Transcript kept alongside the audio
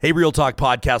Hey, Real Talk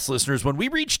podcast listeners, when we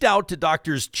reached out to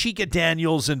Doctors Chika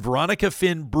Daniels and Veronica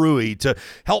Finn Bruey to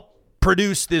help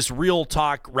produce this Real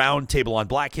Talk roundtable on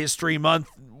Black History Month,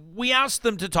 we asked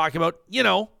them to talk about,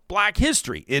 Black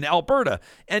history in Alberta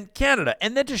and Canada,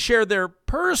 and then to share their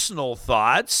personal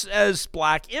thoughts as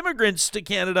Black immigrants to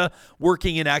Canada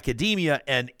working in academia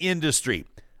and industry.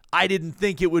 I didn't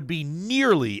think it would be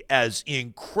nearly as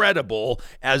incredible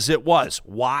as it was.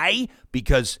 Why?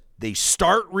 Because they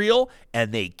start real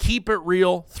and they keep it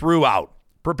real throughout.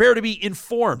 Prepare to be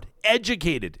informed,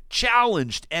 educated,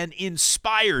 challenged, and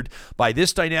inspired by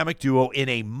this dynamic duo in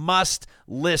a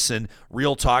must-listen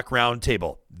Real Talk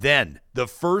Roundtable. Then, the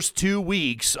first 2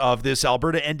 weeks of this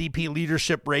Alberta NDP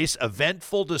leadership race,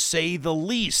 eventful to say the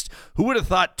least. Who would have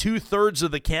thought 2/3 of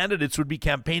the candidates would be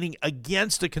campaigning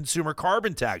against a consumer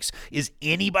carbon tax? Is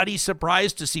anybody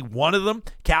surprised to see one of them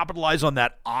capitalize on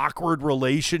that awkward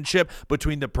relationship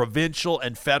between the provincial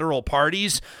and federal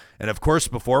parties? And of course,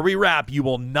 before we wrap, you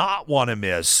will not want to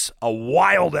miss a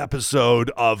wild episode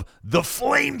of The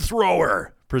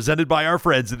Flamethrower, presented by our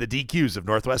friends at the DQs of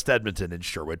Northwest Edmonton and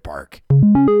Sherwood Park.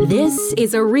 This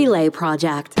is a relay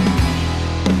project.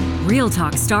 Real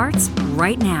Talk starts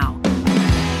right now.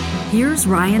 Here's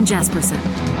Ryan Jesperson.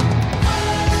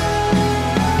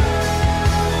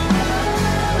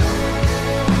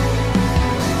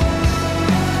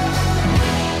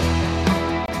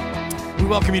 We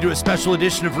welcome you to a special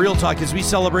edition of Real Talk as we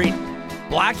celebrate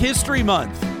Black History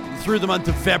Month through the month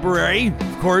of February.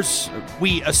 Of course,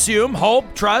 we assume,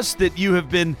 hope, trust that you have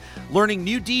been learning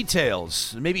new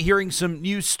details, maybe hearing some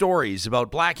new stories about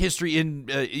Black history in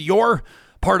your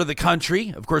part of the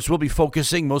country. Of course, we'll be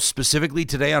focusing most specifically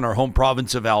today on our home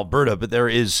province of Alberta, but there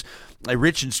is a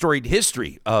rich and storied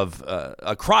history of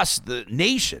across the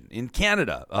nation in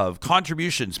Canada of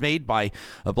contributions made by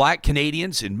Black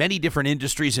Canadians in many different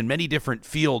industries and many different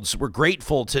fields. We're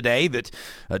grateful today that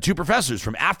 2 professors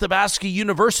from Athabasca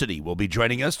University will be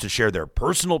joining us to share their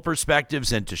personal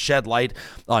perspectives and to shed light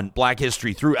on Black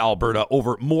history through Alberta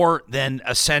over more than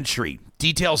a century.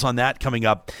 Details on that coming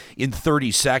up in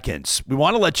 30 seconds. We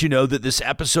want to let you know that this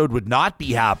episode would not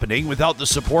be happening without the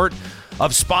support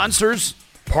of sponsors,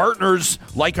 partners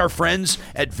like our friends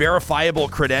at Verifiable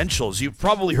Credentials. You've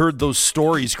probably heard those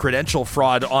stories, credential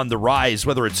fraud on the rise,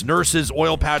 whether it's nurses,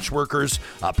 oil patch workers,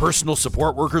 personal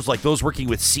support workers like those working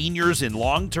with seniors in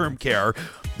long-term care.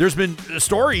 There's been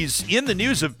stories in the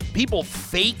news of people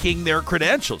faking their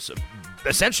credentials,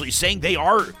 essentially saying they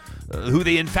are who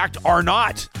they in fact are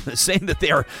not, saying that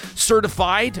they are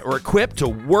certified or equipped to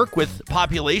work with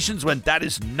populations when that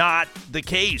is not the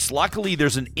case. Luckily,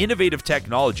 there's an innovative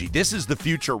technology. This is the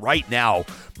future right now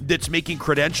that's making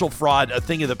credential fraud a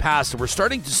thing of the past. And we're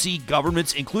starting to see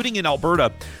governments, including in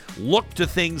Alberta, look to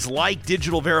things like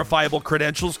digital verifiable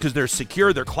credentials because they're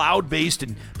secure, they're cloud-based,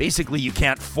 and basically you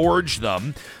can't forge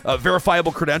them.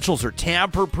 Verifiable credentials are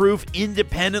tamper-proof,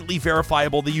 independently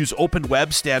verifiable. They use open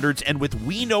web standards, and with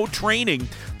We Know Training,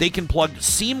 they can plug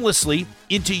seamlessly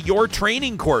into your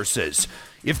training courses.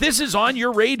 If this is on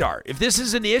your radar, if this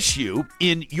is an issue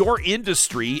in your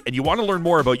industry and you want to learn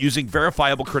more about using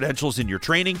verifiable credentials in your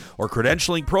training or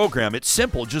credentialing program, it's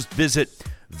simple. Just visit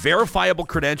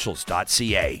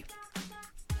verifiablecredentials.ca.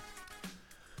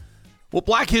 Well,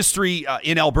 Black history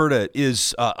in Alberta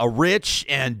is a rich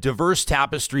and diverse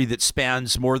tapestry that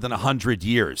spans more than 100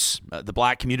 years. The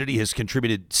Black community has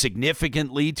contributed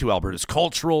significantly to Alberta's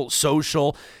cultural,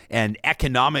 social, and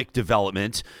economic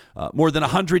development. More than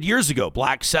 100 years ago,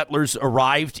 Black settlers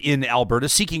arrived in Alberta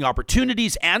seeking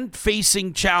opportunities and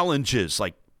facing challenges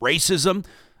like racism,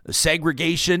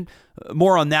 segregation.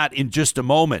 More on that in just a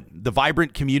moment. The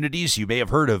vibrant communities, you may have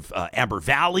heard of Amber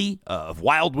Valley, of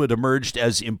Wildwood, emerged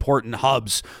as important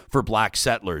hubs for Black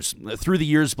settlers. Through the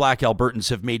years, Black Albertans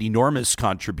have made enormous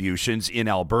contributions in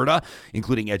Alberta,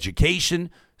 including education,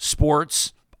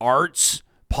 sports, arts,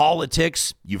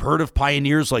 politics. You've heard of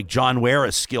pioneers like John Ware,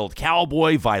 a skilled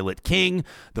cowboy, Violet King,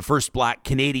 the first Black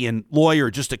Canadian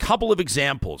lawyer, just a couple of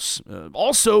examples.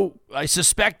 Also, I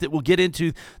suspect that we'll get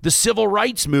into the civil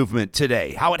rights movement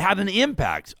today, how it had an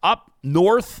impact up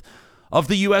north of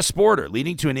the U.S. border,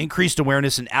 leading to an increased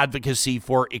awareness and advocacy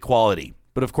for equality.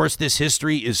 But of course, this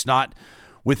history is not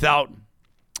without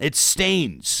its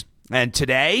stains. And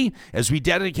today, as we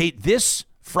dedicate this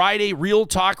Friday Real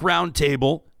Talk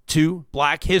Roundtable to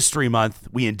Black History Month,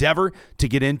 we endeavor to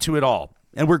get into it all.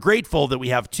 And we're grateful that we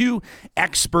have two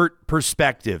expert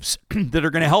perspectives that are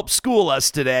going to help school us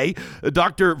today.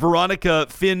 Dr. Veronica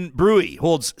Finn-Bruey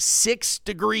holds 6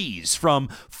 degrees from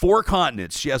 4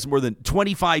 continents. She has more than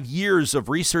 25 years of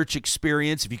research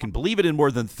experience, if you can believe it, in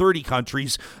more than 30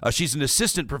 countries. She's an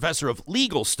assistant professor of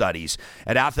legal studies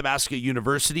at Athabasca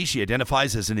University. She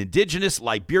identifies as an Indigenous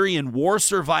Liberian war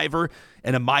survivor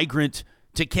and a migrant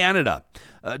to Canada.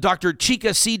 Dr.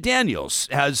 Chika C. Daniels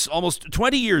has almost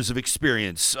 20 years of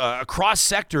experience,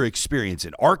 cross-sector experience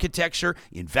in architecture,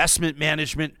 investment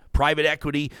management, private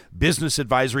equity, business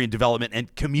advisory and development,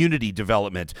 and community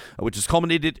development, which has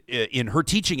culminated in her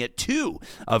teaching at 2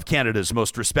 of Canada's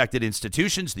most respected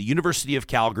institutions, the University of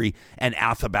Calgary and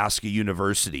Athabasca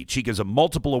University. Chika is a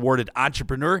multiple awarded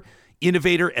entrepreneur,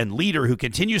 innovator, and leader who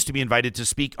continues to be invited to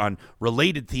speak on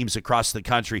related themes across the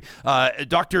country.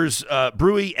 Doctors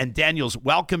Bruey and Daniels,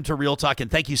 welcome to Real Talk,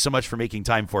 and thank you so much for making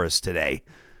time for us today.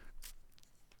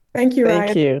 Thank you,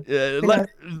 Ryan. Thank you.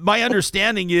 My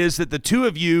understanding is that the two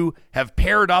of you have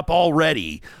paired up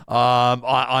already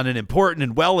on an important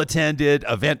and well-attended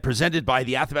event presented by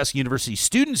the Athabasca University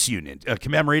Students' Union,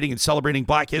 commemorating and celebrating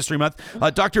Black History Month.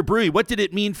 Dr. Bruey, what did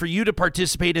it mean for you to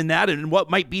participate in that, and what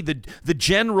might be the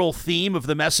general theme of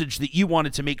the message that you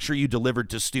wanted to make sure you delivered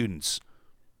to students?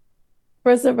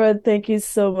 First of all, thank you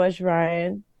so much,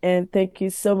 Ryan. And thank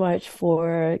you so much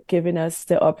for giving us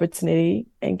the opportunity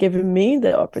and giving me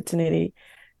the opportunity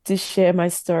to share my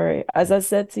story. As I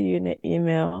said to you in the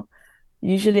email,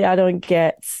 usually I don't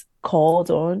get called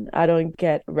on, I don't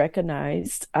get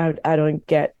recognized, I don't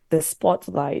get the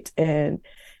spotlight. And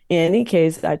in any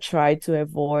case, I try to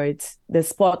avoid the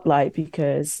spotlight,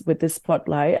 because with the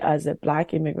spotlight as a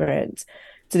Black immigrant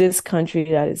to this country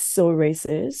that is so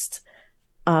racist,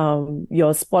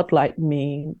 your spotlight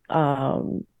means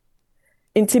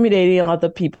intimidating other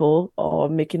people or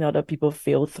making other people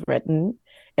feel threatened.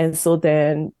 And so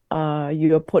then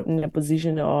you're put in a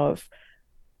position of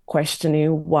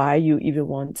questioning why you even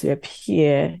want to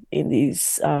appear in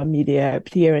these media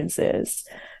appearances.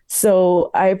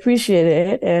 So I appreciate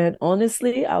it. And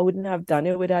honestly, I wouldn't have done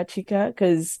it without Chika,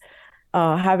 because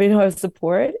having her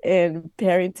support and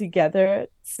pairing together,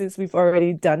 since we've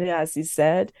already done it, as you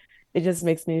said, it just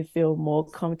makes me feel more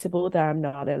comfortable that I'm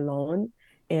not alone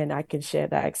and I can share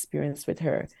that experience with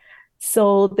her.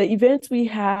 So the event we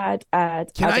had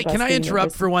at Can I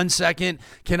interrupt for 1 second?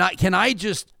 Can I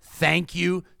just thank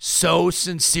you so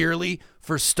sincerely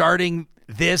for starting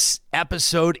this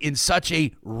episode in such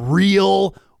a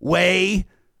real way?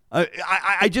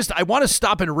 I want to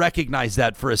stop and recognize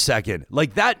that for a second.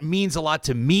 Like, that means a lot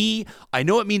to me. I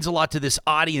know it means a lot to this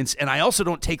audience, and I also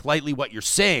don't take lightly what you're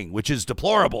saying, which is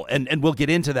deplorable, and we'll get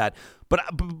into that.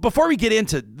 But before we get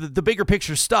into the bigger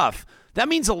picture stuff, that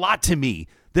means a lot to me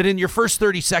that in your first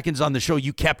 30 seconds on the show,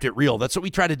 you kept it real. That's what we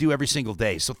try to do every single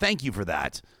day. So thank you for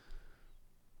that.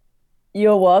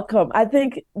 You're welcome. I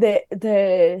think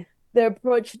the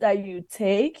approach that you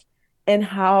take and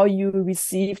how you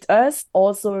received us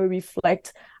also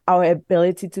reflect our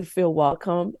ability to feel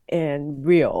welcome and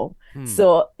real.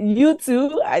 So you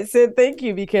too, I said thank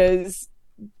you, because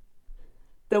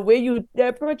the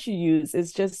approach you use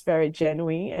is just very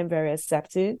genuine and very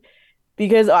accepting.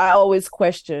 Because I always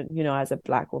question, as a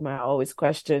Black woman, I always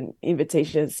question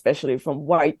invitations, especially from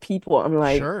white people. I'm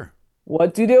like, sure.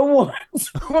 What do they want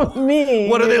from me?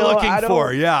 What are they looking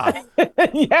for? Yeah.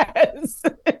 Yes.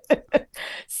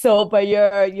 So, but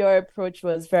your approach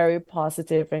was very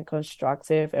positive and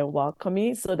constructive and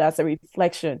welcoming. So that's a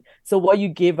reflection. So what you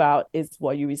give out is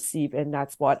what you receive, and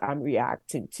that's what I'm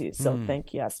reacting to. So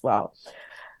thank you as well.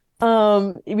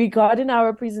 Regarding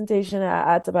our presentation at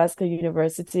Athabasca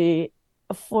University,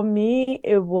 for me,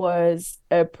 it was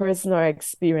a personal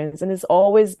experience, and it's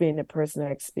always been a personal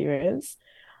experience.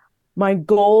 My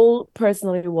goal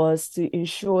personally was to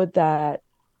ensure that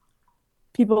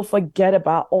people forget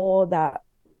about all that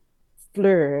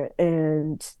flair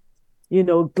and,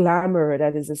 glamour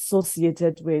that is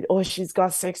associated with, oh, she's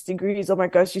got 6 degrees. Oh my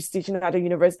gosh, she's teaching at a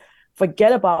university.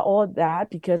 Forget about all that,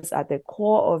 because at the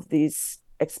core of these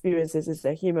experiences is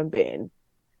a human being.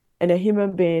 And a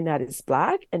human being that is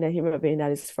Black, and a human being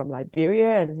that is from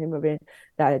Liberia, and a human being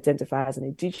that identifies as an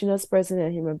Indigenous person, and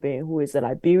a human being who is a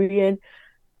Liberian.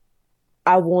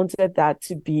 I wanted that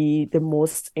to be the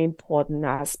most important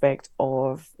aspect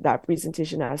of that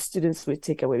presentation as students would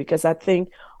take away, because I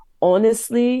think,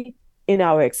 honestly, in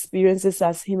our experiences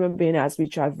as human beings, as we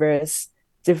traverse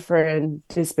different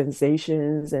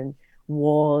dispensations and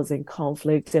wars and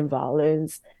conflict and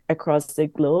violence across the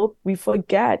globe, we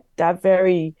forget that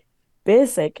very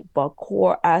basic but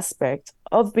core aspect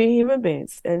of being human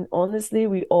beings. And honestly,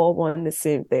 we all want the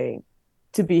same thing.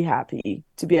 to be happy,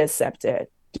 to be accepted,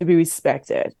 to be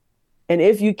respected. And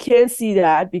if you can't see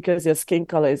that because your skin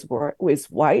color is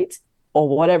white or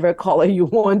whatever color you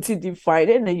want to define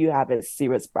it, then you have a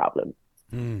serious problem.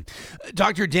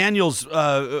 Dr. Daniels,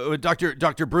 Dr.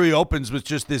 Bruey opens with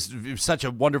just this such a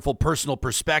wonderful personal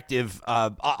perspective,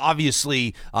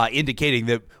 obviously indicating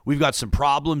that we've got some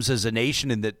problems as a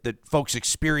nation and that folks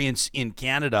experience in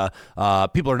Canada.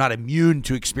 People are not immune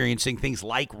to experiencing things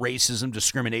like racism,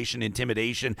 discrimination,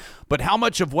 intimidation. But how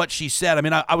much of what she said, I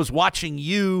mean, I was watching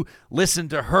you listen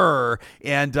to her,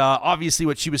 and obviously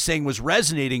what she was saying was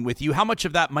resonating with you. How much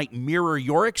of that might mirror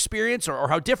your experience, or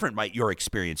how different might your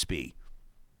experience be?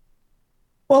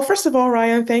 Well, first of all,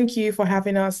 Ryan, thank you for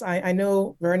having us. I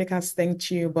know Veronica's thanked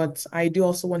you, but I do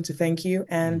also want to thank you.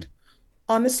 And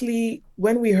honestly,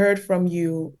 when we heard from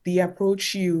you, the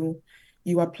approach you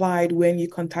applied when you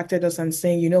contacted us and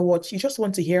saying, you know what, you just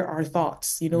want to hear our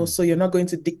thoughts, so you're not going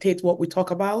to dictate what we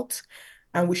talk about,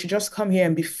 and we should just come here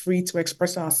and be free to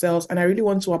express ourselves. And I really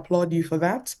want to applaud you for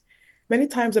that. Many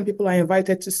times when people are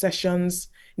invited to sessions,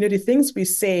 the things we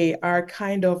say are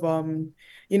kind of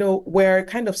we're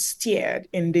kind of steered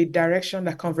in the direction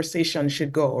that conversation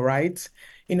should go, right?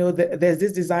 There's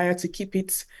this desire to keep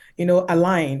it,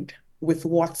 aligned with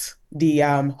what the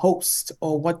host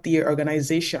or what the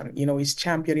organization, is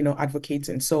championing or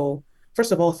advocating. So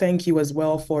first of all, thank you as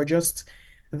well for just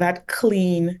that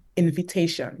clean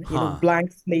invitation,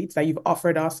 blank slate that you've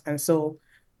offered us. And so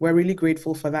we're really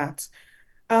grateful for that.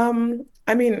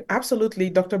 I mean, absolutely.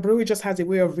 Dr. Bruey just has a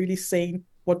way of really saying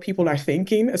what people are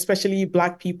thinking, especially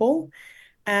Black people.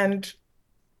 And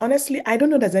honestly, I don't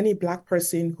know there's any Black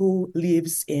person who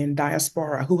lives in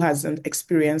diaspora who hasn't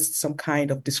experienced some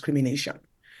kind of discrimination.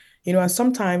 And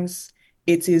sometimes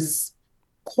it is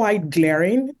quite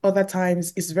glaring. Other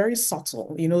times it's very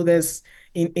subtle. There's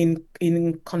in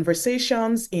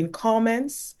conversations, in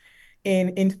comments,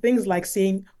 in things like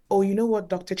saying, oh, you know what,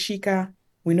 Dr. Chika,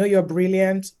 we know you're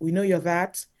brilliant. We know you're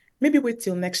that. Maybe wait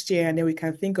till next year and then we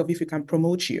can think of if we can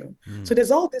promote you. So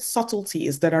there's all these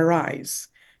subtleties that arise,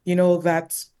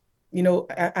 and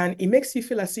it makes you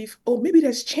feel as if, oh, maybe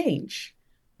there's change.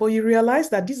 But you realize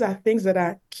that these are things that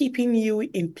are keeping you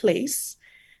in place,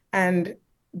 and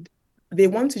they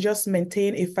want to just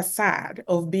maintain a facade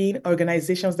of being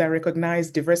organizations that recognize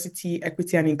diversity,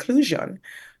 equity, and inclusion,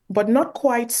 but not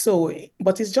quite so,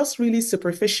 but it's just really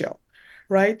superficial.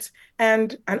 Right.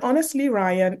 And honestly,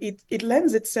 Ryan, it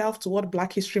lends itself to what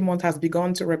Black History Month has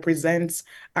begun to represent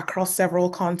across several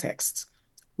contexts,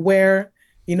 where,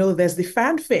 there's the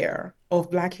fanfare of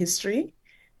Black history.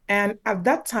 And at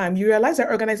that time, you realize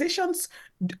that organizations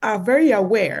are very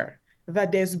aware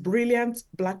that there's brilliant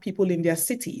Black people in their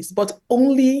cities, but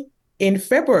only in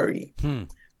February.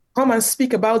 Come and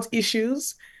speak about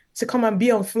issues, to come and be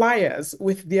on flyers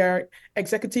with their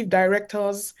executive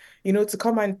directors, to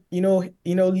come and,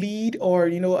 lead or,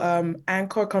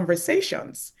 anchor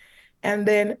conversations. And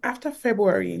then after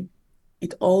February,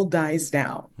 it all dies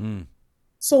down.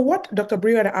 So what Dr.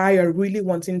 Bruey and I are really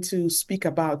wanting to speak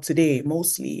about today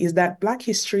mostly is that Black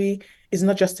history is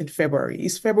not just in February,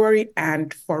 it's February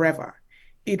and forever.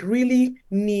 It really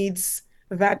needs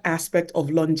that aspect of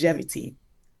longevity,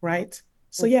 right?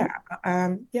 So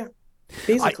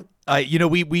basically.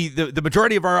 The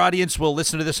majority of our audience will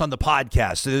listen to this on the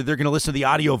podcast. They're going to listen to the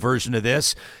audio version of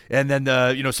this, and then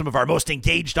some of our most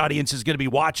engaged audience is going to be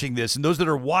watching this. And those that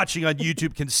are watching on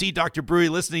YouTube can see Dr. Bruey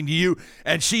listening to you,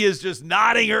 and she is just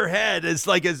nodding her head. It's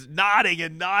like is nodding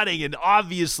and nodding, and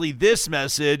obviously this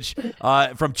message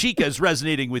from Chika is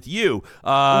resonating with you.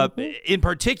 In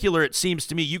particular, it seems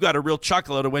to me you got a real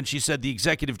chuckle out of when she said the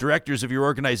executive directors of your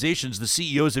organizations, the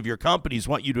CEOs of your companies,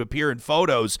 want you to appear in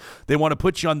photos. They want to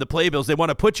put you on the playbills. They want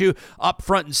to put you up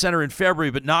front and center in February,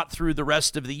 but not through the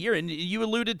rest of the year. And you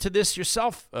alluded to this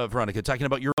yourself, Veronica, talking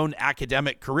about your own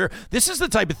academic career. This is the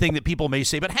type of thing that people may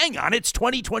say, but hang on, it's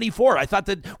 2024. I thought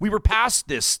that we were past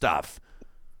this stuff.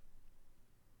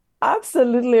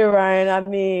 Absolutely, Ryan. I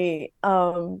mean,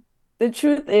 the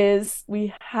truth is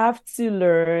we have to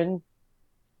learn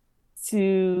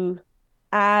to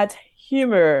add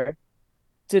humor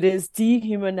to this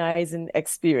dehumanizing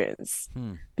experience,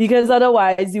 because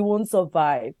otherwise you won't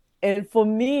survive. And for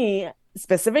me,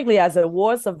 specifically as a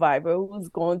war survivor who's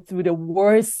gone through the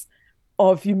worst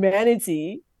of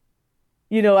humanity,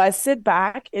 I sit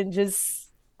back and just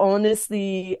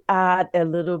honestly add a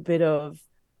little bit of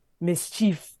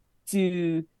mischief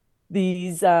to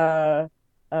these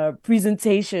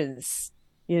presentations,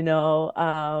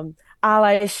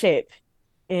 allyship,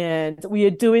 and we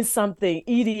are doing something,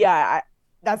 EDI.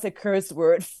 That's a curse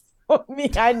word for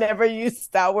me. I never use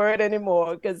that word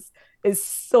anymore because it's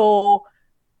so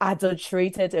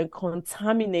adulterated and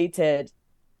contaminated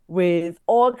with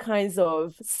all kinds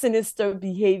of sinister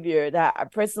behavior that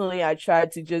I try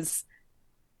to just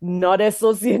not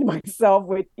associate myself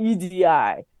with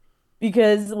EDI.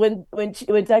 Because when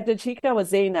Dr. Chika was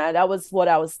saying that, that was what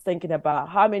I was thinking about.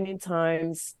 How many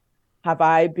times have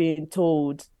I been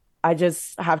told I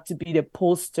just have to be the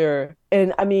poster?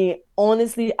 And I mean,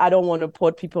 honestly, I don't want to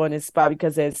put people on the spot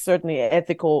because there's certainly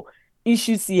ethical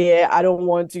issues here. I don't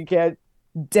want to get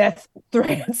death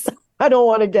threats. I don't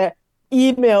want to get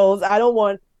emails. I don't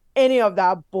want any of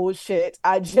that bullshit.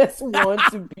 I just want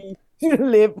to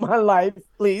live my life,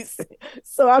 please.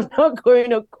 So I'm not going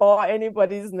to call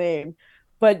anybody's name.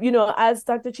 But, as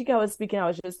Dr. Chika was speaking, I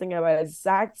was just thinking about an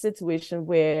exact situation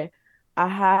where I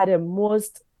had a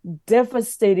most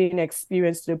devastating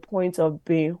experience to the point of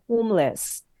being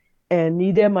homeless and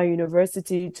needed my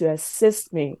university to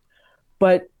assist me.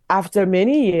 But after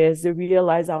many years, they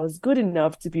realized I was good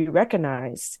enough to be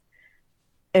recognized.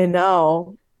 And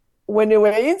now, when they were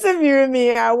interviewing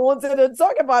me, I wanted to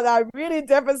talk about that really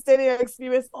devastating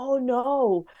experience. Oh,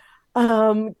 no.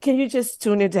 Can you just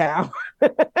tune it down?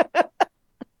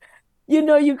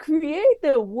 You create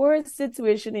the worst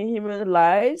situation in human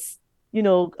lives,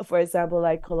 for example,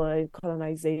 like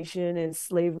colonization and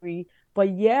slavery, but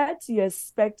yet you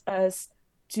expect us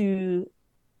to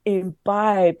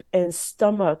imbibe and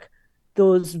stomach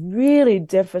those really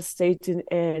devastating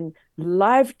and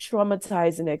life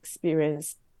traumatizing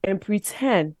experience and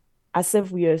pretend as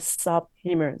if we are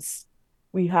subhumans.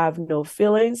 We have no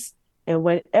feelings. And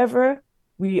whenever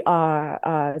we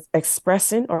are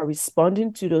expressing or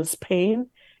responding to those pain,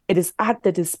 it is at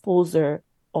the disposal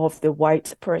of the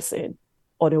white person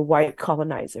or the white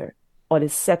colonizer or the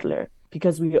settler,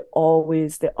 because we are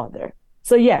always the other.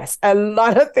 So yes, a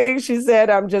lot of things she said,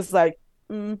 I'm just like,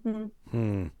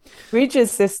 Reach it,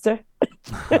 sister.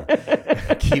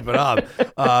 Keep it up.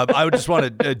 I would just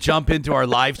want to jump into our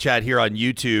live chat here on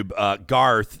YouTube.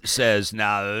 Garth says,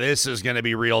 now this is going to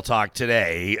be real talk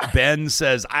today. Ben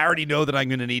says, I already know that I'm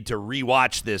going to need to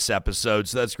rewatch this episode.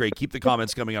 So that's great. Keep the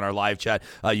comments coming on our live chat.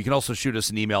 You can also shoot us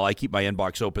an email. I keep my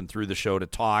inbox open through the show to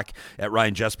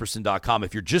talk@ryanjesperson.com.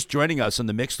 If you're just joining us on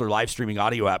the Mixlr live streaming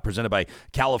audio app presented by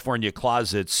California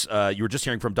Closets, you were just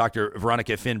hearing from Dr.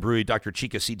 Veronica Finn-Bruey, Dr.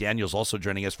 Chika C. Daniels also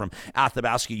joining us from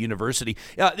Athabasca University.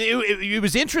 It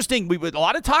was interesting. We had a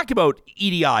lot of talk about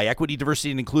EDI, equity,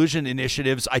 diversity, and inclusion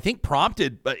initiatives. I think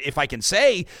prompted, but if I can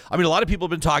say, a lot of people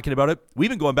have been talking about it. We've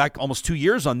been going back almost 2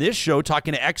 years on this show,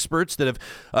 talking to experts that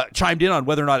have chimed in on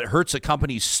whether or not it hurts a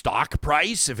company's stock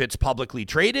price if it's publicly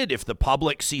traded, if the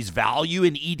public sees value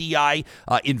in EDI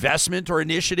investment or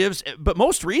initiatives. But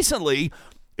most recently,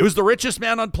 it was the richest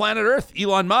man on planet Earth,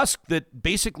 Elon Musk, that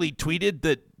basically tweeted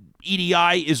that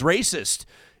EDI is racist.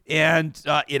 And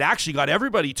it actually got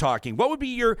everybody talking. What would be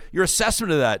your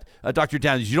assessment of that, Dr.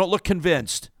 Daniels? You don't look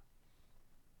convinced.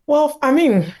 Well,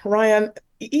 Ryan,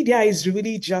 EDI is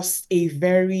really just a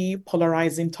very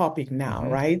polarizing topic now,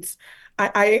 right?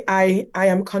 I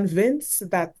am convinced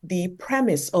that the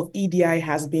premise of EDI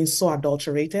has been so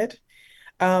adulterated.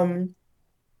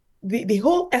 The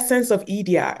whole essence of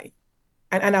EDI,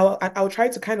 and I'll try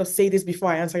to kind of say this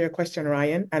before I answer your question,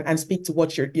 Ryan, and speak to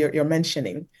what you're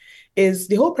mentioning, is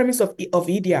the whole premise of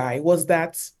EDI was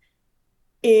that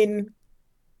in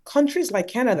countries like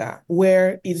Canada,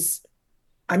 where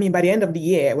by the end of the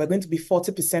year, we're going to be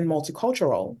 40%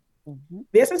 multicultural.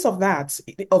 The essence of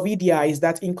EDI is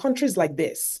that in countries like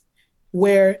this,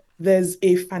 where there's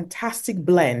a fantastic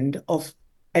blend of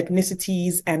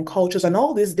ethnicities and cultures and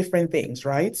all these different things,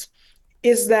 right,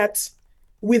 is that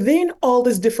within all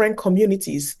these different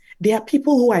communities, there are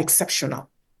people who are exceptional.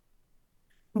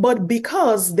 But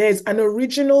because there's an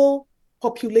original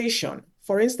population,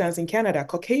 for instance, in Canada,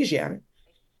 Caucasian,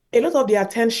 a lot of the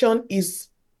attention is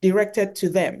directed to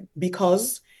them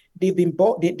because they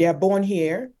are born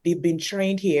here, they've been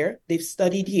trained here, they've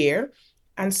studied here.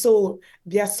 And so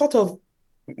they are sort of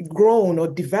grown or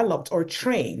developed or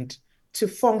trained to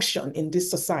function in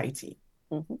this society,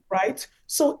 right?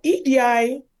 So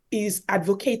EDI is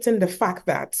advocating the fact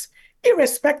that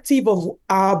irrespective of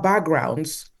our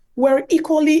backgrounds, we're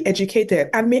equally educated.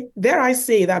 And dare I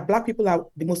say that Black people are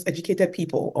the most educated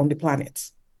people on the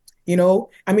planet.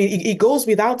 It goes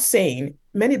without saying,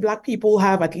 many Black people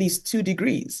have at least 2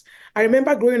 degrees. I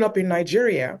remember growing up in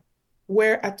Nigeria,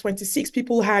 where at 26,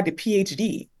 people had a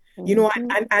PhD,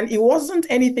 and it wasn't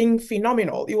anything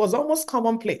phenomenal. It was almost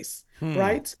commonplace,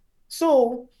 right?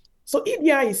 So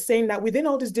EDI is saying that within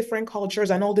all these different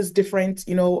cultures and all these different,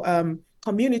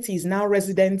 communities now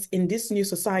resident in this new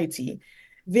society,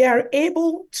 they are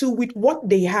able to, with what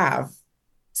they have,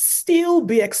 still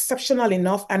be exceptional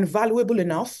enough and valuable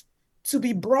enough to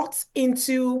be brought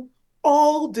into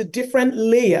all the different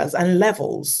layers and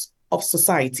levels of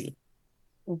society.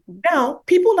 Now,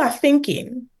 people are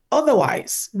thinking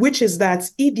otherwise, which is that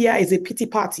EDI is a pity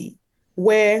party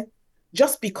where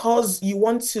just because you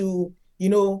want to,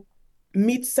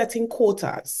 meet certain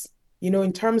quotas,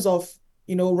 in terms of,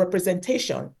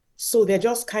 representation, so they're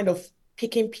just kind of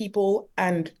picking people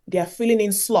and they're filling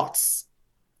in slots.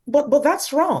 But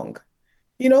that's wrong.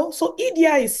 So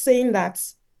EDI is saying that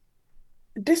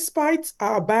despite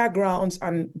our backgrounds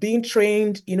and being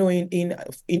trained, in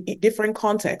different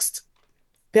contexts,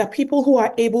 there are people who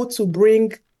are able to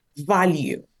bring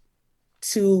value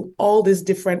to all these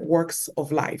different works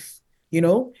of life,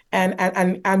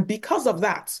 and because of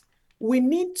that, we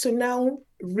need to now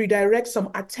redirect some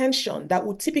attention that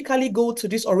would typically go to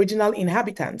these original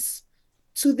inhabitants,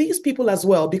 to these people as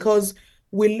well, because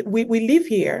we live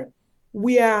here.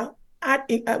 We're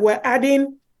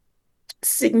adding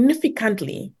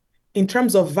significantly in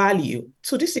terms of value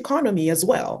to this economy as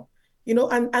well,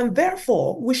 and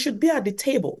therefore we should be at the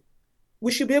table.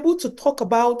 We should be able to talk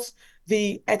about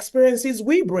the experiences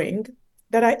we bring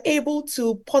that are able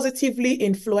to positively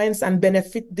influence and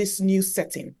benefit this new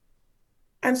setting.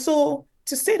 And so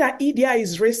to say that EDI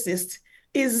is racist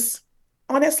is,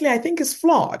 honestly, I think is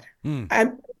flawed.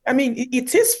 I mean,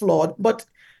 it is flawed, but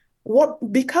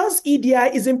because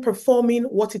EDI isn't performing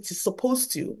what it is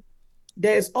supposed to,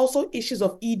 there's also issues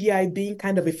of EDI being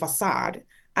kind of a facade.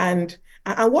 And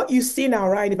what you see now,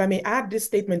 right, if I may add this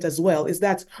statement as well, is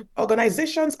that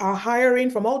organizations are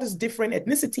hiring from all these different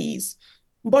ethnicities,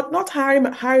 but not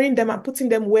hiring them and putting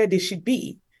them where they should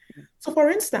be. So for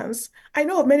instance, I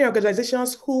know of many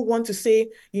organizations who want to say,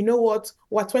 you know what,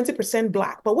 we're 20%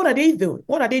 Black, but what are they doing?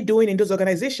 What are they doing in those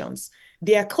organizations?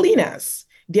 They are cleaners,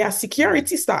 they are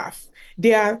security staff,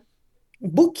 they are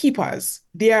bookkeepers,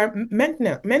 they are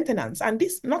maintenance. And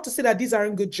this, not to say that these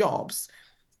aren't good jobs,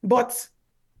 but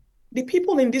the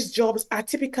people in these jobs are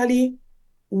typically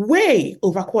way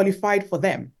overqualified for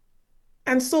them.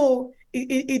 And so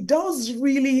it does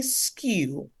really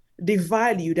skew the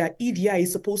value that EDI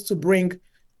is supposed to bring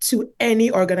to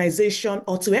any organization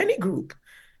or to any group.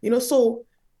 So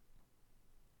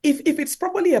if it's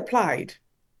properly applied,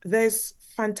 there's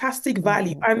fantastic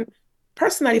value. And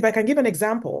personally, if I can give an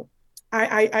example,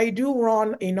 I do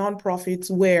run a nonprofit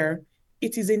where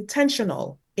it is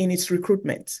intentional in its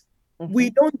recruitment. We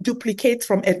don't duplicate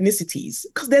from ethnicities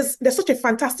because there's such a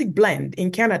fantastic blend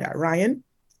in Canada, Ryan.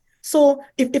 So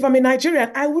if I'm a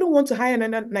Nigerian, I wouldn't want to hire a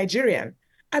Nigerian.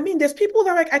 I mean, there's people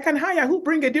that I can hire who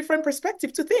bring a different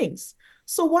perspective to things.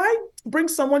 So why bring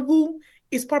someone who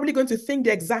is probably going to think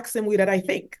the exact same way that I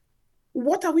think?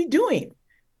 What are we doing?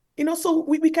 So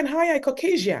we can hire a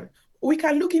Caucasian. We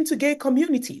can look into gay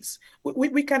communities.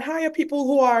 We can hire people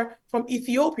who are from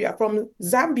Ethiopia, from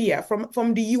Zambia,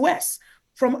 from the US,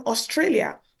 from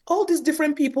Australia, all these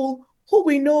different people who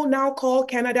we know now call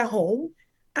Canada home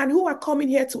and who are coming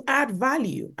here to add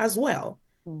value as well.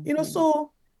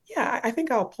 So yeah, I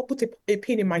think I'll put a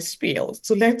pin in my spiel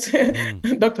to let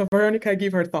Dr. Veronica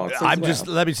give her thoughts as well.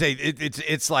 Let me say,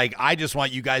 it's like, I just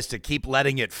want you guys to keep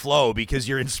letting it flow because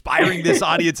you're inspiring this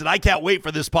audience, and I can't wait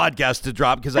for this podcast to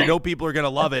drop because I know people are going to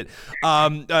love it.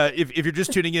 If you're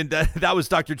just tuning in, that was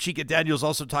Dr. Chika Daniels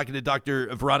also talking to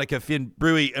Dr. Veronica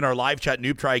Finn-Bruey in our live chat.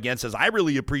 Noob Try Again says, I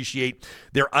really appreciate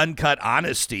their uncut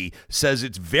honesty, says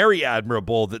it's very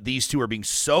admirable that these two are being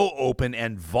so open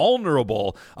and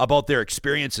vulnerable about their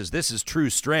experiences. This is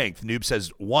true strength. Noob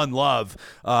says, one love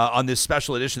on this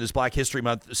special edition, this Black History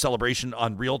Month celebration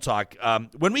on Real Talk.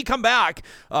 When we come back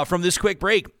from this quick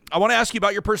break, I want to ask you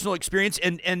about your personal experience.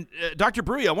 And Dr.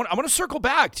 Bruey, I want to circle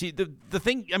back to the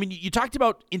thing. I mean, you talked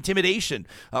about intimidation,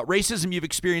 racism you've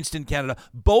experienced in Canada.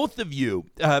 Both of you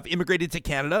have immigrated to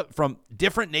Canada from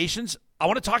different nations. I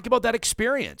want to talk about that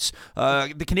experience.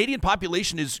 The Canadian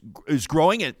population is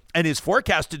growing and is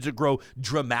forecasted to grow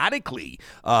dramatically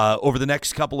over the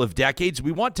next couple of decades.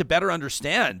 We want to better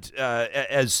understand,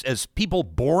 as people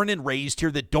born and raised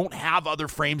here that don't have other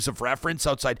frames of reference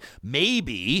outside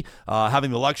maybe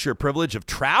having the luxury or privilege of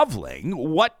traveling,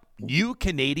 what you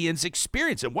Canadians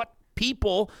experience and what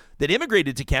people that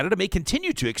immigrated to Canada may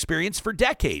continue to experience for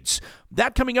decades.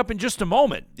 That coming up in just a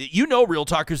moment. You know, Real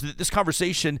Talkers, that this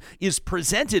conversation is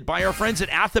presented by our friends at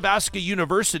Athabasca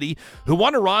University, who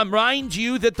want to remind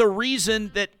you that the reason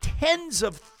that tens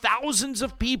of thousands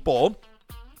of people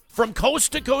from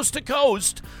coast to coast to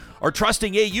coast are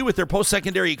trusting AU with their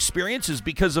post-secondary experiences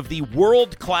because of the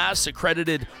world-class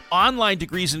accredited online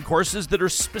degrees and courses that are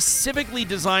specifically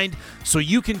designed so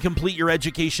you can complete your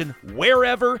education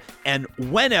wherever and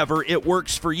whenever it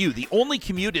works for you. The only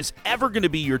commute is ever going to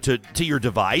be to your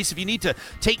device. If you need to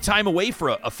take time away for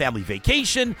a family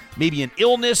vacation, maybe an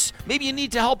illness, maybe you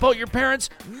need to help out your parents,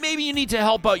 maybe you need to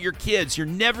help out your kids, you're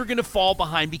never going to fall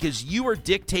behind because you are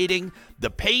dictating the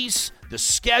pace, the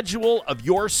schedule of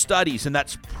your studies. And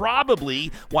that's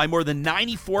probably why more than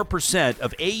 94%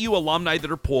 of AU alumni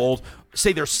that are polled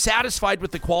say they're satisfied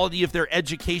with the quality of their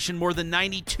education. More than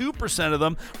 92% of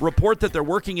them report that they're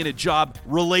working in a job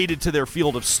related to their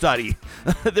field of study.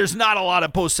 There's not a lot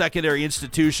of post-secondary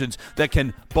institutions that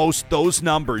can boast those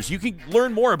numbers. You can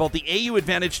learn more about the AU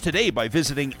Advantage today by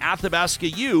visiting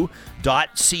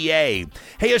athabascau.ca.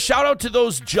 Hey, a shout out to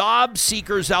those job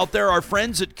seekers out there. Our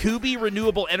friends at Kuby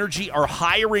Renewable Energy are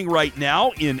hiring right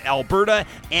now in Alberta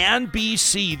and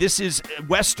BC. This is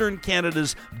Western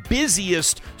Canada's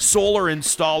busiest solar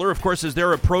installer. Of course, as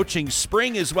they're approaching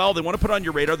spring as well, they want to put on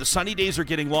your radar. The sunny days are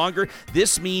getting longer.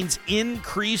 This means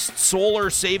increased solar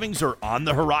savings are on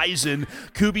the horizon.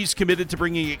 Kuby's committed to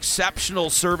bringing exceptional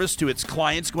service to its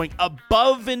clients, going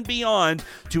above and beyond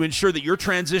to ensure that your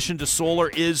transition to solar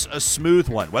is a smooth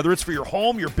one. Whether it's for your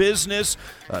home, your business,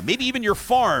 maybe even your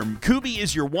farm, Kuby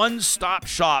is your one-stop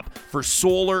shop for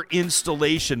solar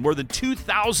installation. More than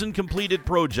 2,000 completed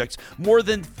projects, more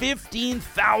than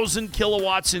 15,000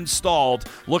 kilowatts installed.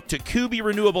 Look to Kuby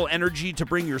Renewable Energy to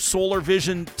bring your solar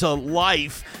vision to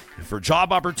life. For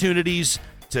job opportunities,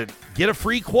 to get a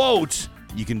free quote,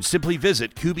 you can simply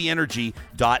visit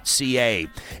kubyenergy.ca.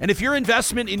 And if your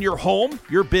investment in your home,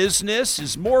 your business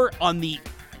is more on the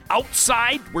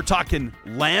outside, we're talking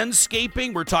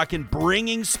landscaping, we're talking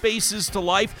bringing spaces to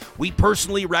life, we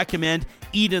personally recommend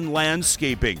Eden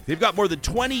Landscaping. They've got more than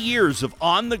 20 years of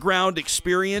on-the-ground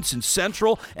experience in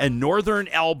central and northern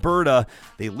Alberta.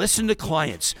 They listen to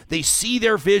clients, they see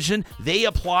their vision, they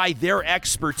apply their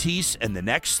expertise, and the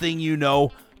next thing you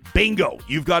know, bingo,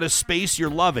 you've got a space you're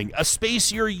loving, a space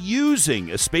you're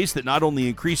using, a space that not only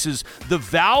increases the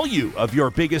value of your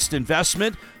biggest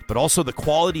investment, but also the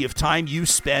quality of time you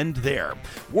spend there.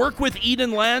 Work with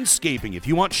Eden Landscaping. If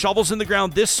you want shovels in the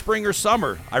ground this spring or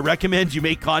summer, I recommend you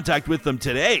make contact with them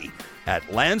today at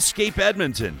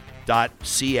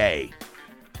landscapeedmonton.ca.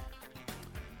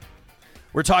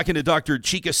 We're talking to Dr.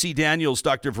 Chika C. Daniels,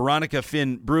 Dr. Veronica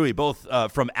Finn Bruey, both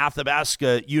from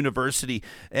Athabasca University.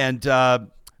 And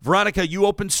Veronica, you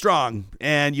opened strong,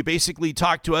 and you basically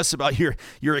talked to us about your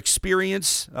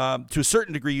experience. To a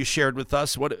certain degree, you shared with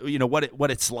us what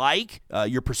it's like,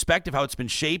 your perspective, how it's been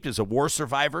shaped as a war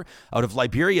survivor out of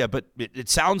Liberia. But it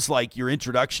sounds like your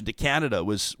introduction to Canada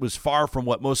was far from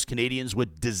what most Canadians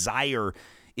would desire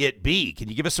it be. Can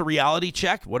you give us a reality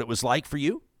check, what it was like for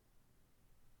you?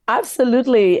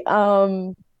 Absolutely.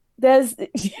 There's,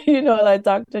 like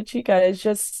Dr. Chika, it's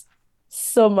just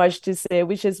so much to say,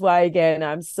 which is why, again,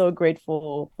 I'm so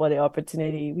grateful for the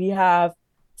opportunity. We have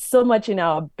so much in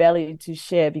our belly to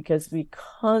share because we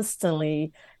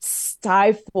constantly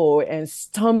stifle and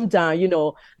stomp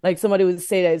down, like somebody would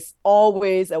say, there's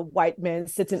always a white man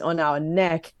sitting on our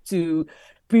neck to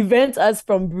prevent us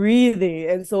from breathing.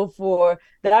 And so for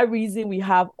that reason, we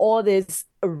have all this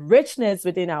richness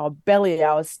within our belly,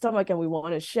 our stomach, and we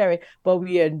want to share it, but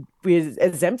we're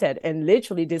exempted and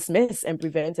literally dismissed and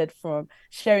prevented from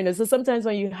sharing it. So sometimes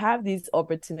when you have these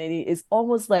opportunities, it's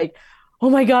almost like,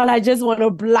 oh my God, I just want to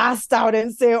blast out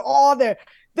and say all the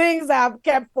things I've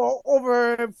kept for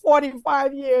over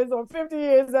 45 years or 50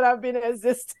 years that I've been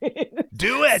existing.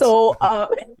 Do it. So,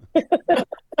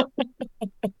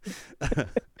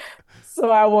 So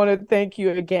I want to thank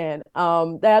you again. There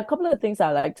are a couple of things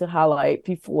I'd like to highlight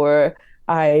before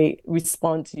I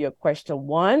respond to your question.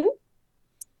 One,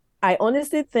 I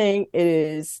honestly think it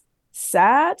is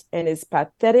sad and it's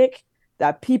pathetic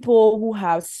that people who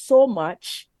have so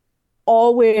much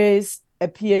always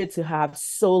appear to have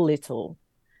so little.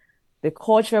 The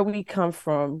culture we come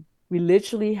from, we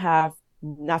literally have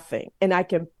nothing. And I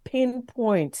can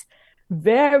pinpoint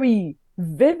very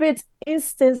vivid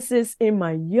instances in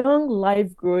my young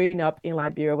life growing up in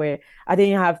Liberia where I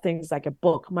didn't have things like a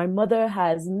book. My mother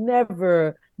has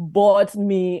never bought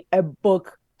me a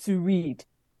book to read.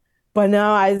 But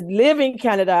now I live in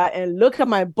Canada and look at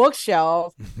my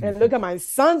bookshelf and look at my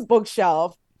son's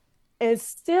bookshelf, and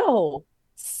still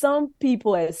some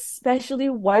people, especially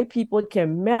white people,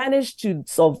 can manage to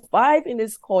survive in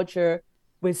this culture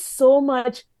with so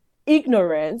much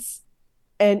ignorance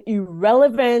and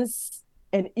irrelevance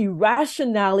and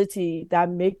irrationality that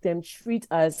make them treat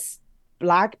us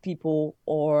Black people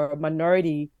or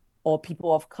minority or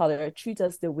people of color treat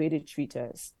us the way they treat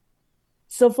us.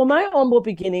 So for my humble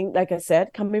beginning, like I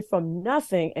said, coming from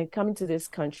nothing and coming to this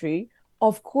country,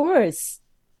 of course,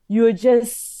 you're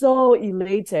just so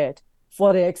elated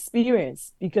for the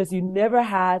experience because you never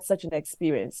had such an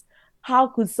experience. How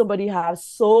could somebody have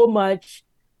so much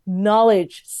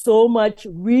knowledge, so much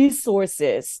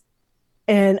resources?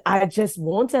 And I just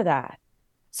wanted that.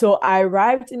 So I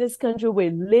arrived in this country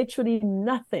with literally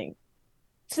nothing.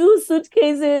 2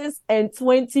 suitcases and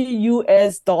 20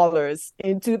 US dollars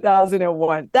in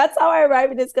 2001. That's how I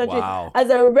arrived in this country as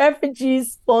a refugee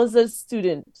sponsored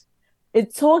student.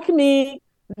 It took me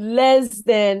less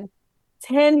than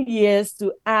 10 years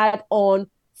to add on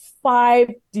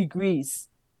 5 degrees.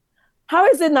 How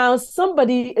is it now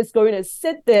somebody is going to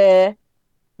sit there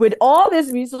with all these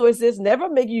resources, never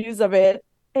make use of it,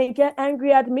 and get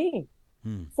angry at me?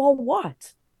 For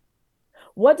what?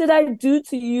 What did I do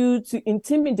to you to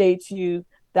intimidate you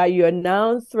that you are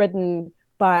now threatened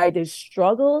by the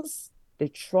struggles, the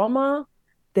trauma,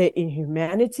 the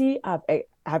inhumanity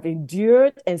I've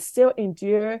endured and still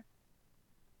endure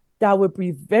that will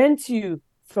prevent you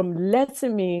from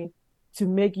letting me to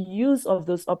make use of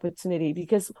those opportunities?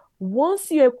 Because once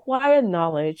you acquire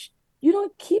knowledge, you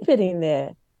don't keep it in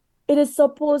there. It is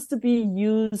supposed to be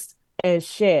used and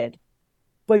shared.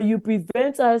 But you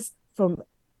prevent us from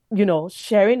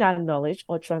sharing our knowledge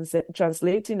or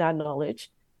translating our knowledge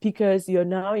because you're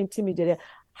now intimidated.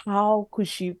 How could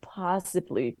she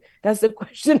possibly? That's the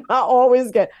question I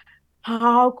always get.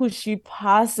 How could she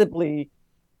possibly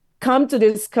come to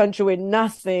this country with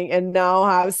nothing and now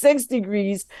have 6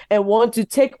 degrees and want to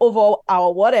take over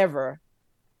our whatever?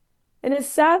 And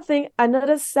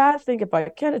another sad thing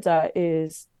about Canada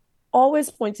is always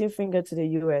pointing finger to the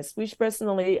US, which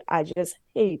personally I just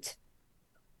hate.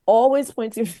 Always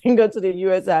pointing finger to the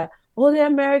US that, the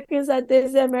Americans are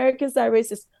this, the Americans are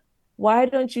racist. Why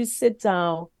don't you sit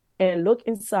down and look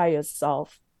inside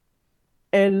yourself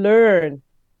and learn?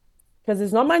 Because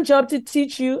it's not my job to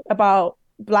teach you about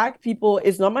Black people.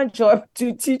 It's not my job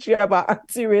to teach you about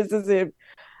anti-racism,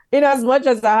 in as much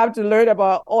as I have to learn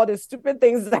about all the stupid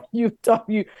things that you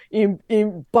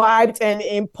imbibed and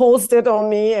imposed it on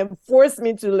me and forced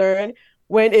me to learn,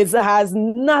 when it has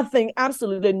nothing,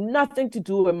 absolutely nothing to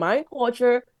do with my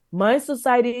culture, my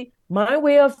society, my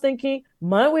way of thinking,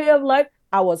 my way of life.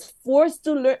 I was forced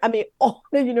to learn. I mean, all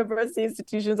the university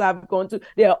institutions I've gone to,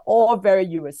 they're all very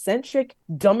Eurocentric,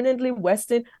 dominantly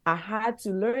Western. I had to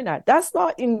learn that. That's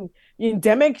not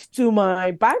endemic to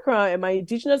my background and my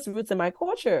indigenous roots and my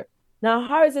culture. Now,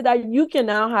 how is it that you can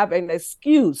now have an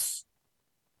excuse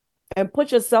and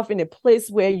put yourself in a place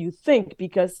where you think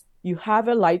because you have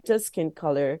a lighter skin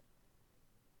color,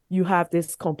 you have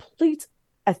this complete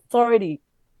authority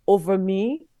over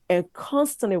me, and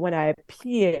constantly when I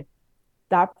appear,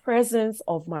 that presence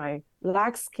of my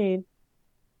Black skin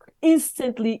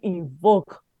instantly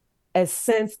invoke a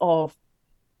sense of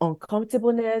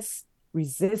uncomfortableness,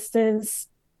 resistance.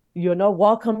 You're not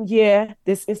welcome here.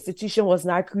 This institution was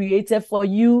not created for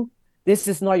you. This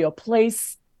is not your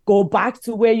place. Go back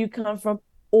to where you come from,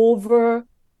 over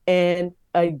and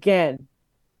again.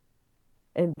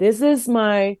 And this is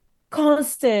my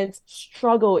constant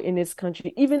struggle in this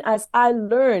country, even as I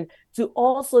learn to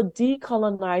also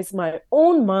decolonize my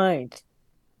own mind.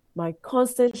 My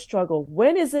constant struggle.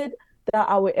 When is it that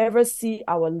I will ever see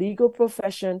our legal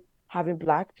profession having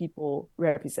Black people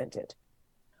represented?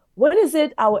 When is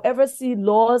it I will ever see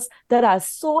laws that are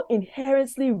so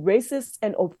inherently racist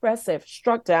and oppressive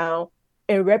struck down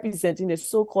and representing the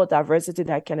so-called diversity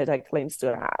that Canada claims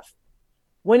to have?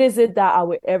 When is it that I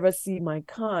will ever see my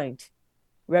kind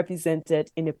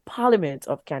represented in the Parliament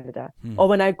of Canada? Or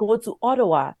when I go to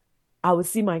Ottawa, I will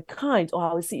see my kind, or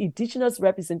I will see Indigenous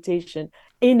representation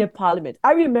in the Parliament.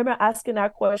 I remember asking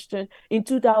that question in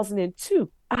 2002.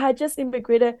 I had just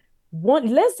immigrated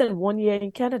less than 1 year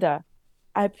in Canada.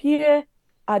 I appeared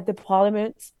at the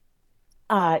Parliament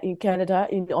in Canada,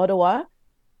 in Ottawa,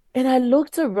 and I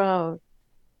looked around,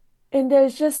 and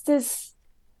there's just this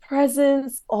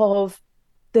presence of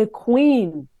the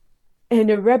Queen and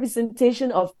the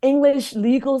representation of English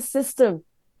legal system.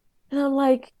 And I'm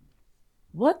like,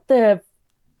 what the?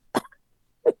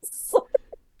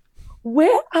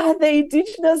 Where are the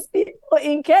Indigenous people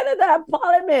in Canada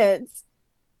Parliament?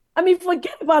 I mean,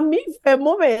 forget about me for a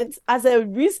moment as a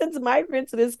recent migrant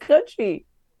to this country.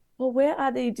 But where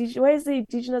is the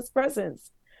Indigenous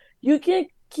presence? You can't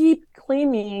keep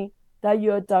claiming that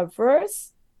you're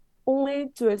diverse only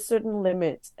to a certain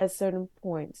limit, a certain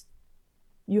point.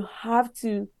 You have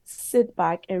to sit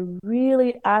back and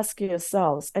really ask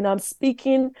yourselves, and I'm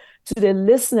speaking to the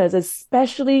listeners,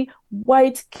 especially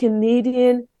white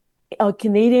Canadian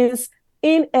Canadians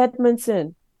in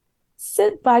Edmonton,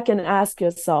 sit back and ask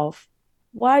yourself,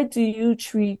 why do you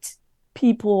treat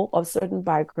people of certain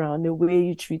background the way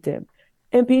you treat them?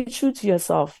 And be true to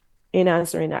yourself in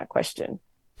answering that question.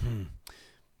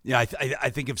 Yeah, I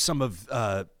think of some of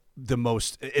the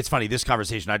most. It's funny, this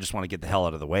conversation, I just want to get the hell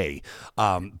out of the way.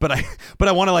 But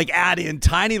I want to like add in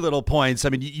tiny little points. I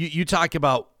mean, you talk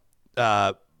about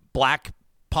black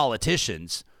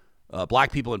politicians,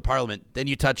 black people in parliament. Then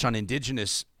you touch on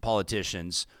Indigenous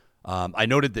politicians. I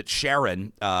noted that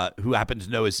Sharon, who happens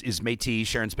to know is Métis,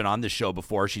 Sharon's been on this show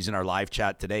before. She's in our live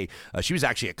chat today. She was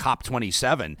actually a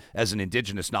COP27 as an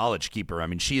Indigenous knowledge keeper. I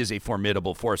mean, she is a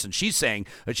formidable force. And she's saying,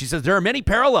 she says, there are many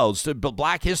parallels to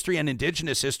Black history and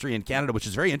Indigenous history in Canada, which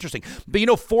is very interesting.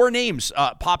 But, 4 names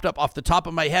popped up off the top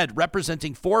of my head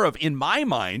representing 4 of, in my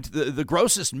mind, the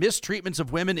grossest mistreatments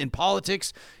of women in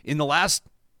politics in the last,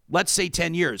 let's say,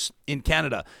 10 years in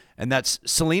Canada. And that's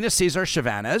Selena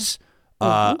César-Chavannes,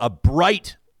 a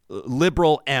bright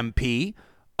liberal MP,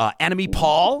 Annamie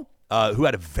Paul, who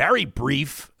had a very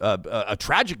brief, a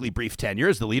tragically brief tenure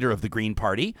as the leader of the Green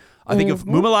Party. I think of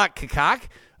Mumilaaq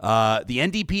Qaqqaq, the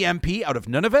NDP MP out of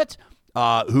Nunavut,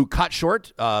 who cut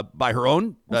short by her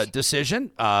own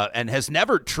decision and has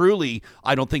never truly,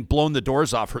 I don't think, blown the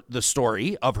doors off the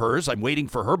story of hers. I'm waiting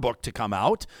for her book to come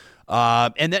out.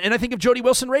 And I think of Jody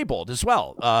Wilson-Raybould as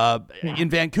well in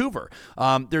Vancouver.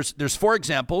 There's 4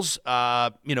 examples.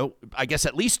 I guess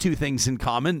at least 2 things in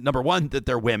common. Number 1, that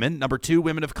they're women. Number 2,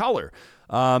 women of color.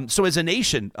 So as a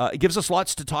nation, it gives us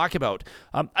lots to talk about.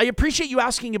 I appreciate you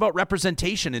asking about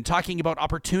representation and talking about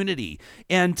opportunity.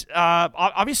 And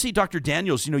obviously, Dr.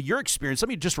 Daniels, your experience, let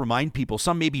me just remind people,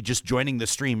 some may be just joining the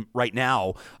stream right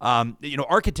now,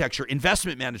 architecture,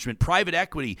 investment management, private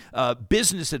equity,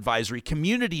 business advisory,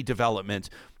 community development.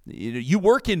 You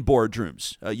work in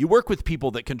boardrooms. You work with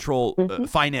people that control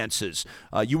finances.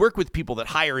 You work with people that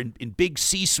hire in big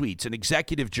C-suites and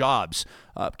executive jobs.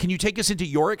 Can you take us into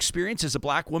your experience as a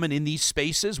Black woman in these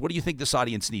spaces? What do you think this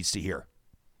audience needs to hear?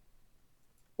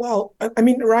 Well, I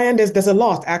mean, Ryan, there's a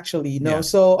lot actually, Yeah.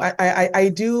 So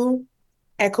I do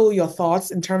echo your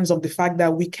thoughts in terms of the fact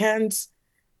that we can't.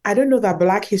 I don't know that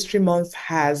Black History Month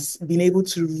has been able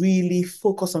to really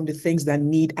focus on the things that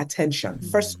need attention.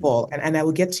 First of all, and I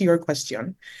will get to your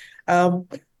question.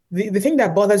 The thing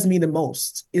that bothers me the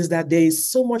most is that there is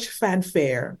so much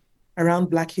fanfare around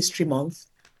Black History Month,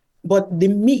 but the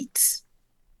meat,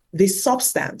 the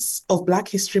substance of Black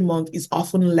History Month is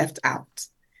often left out.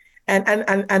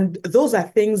 And those are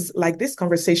things like this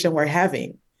conversation we're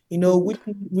having, which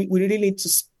we really need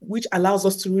to, which allows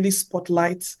us to really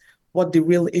spotlight what the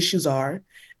real issues are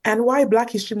and why Black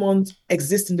History Month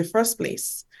exists in the first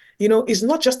place. It's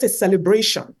not just a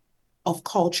celebration of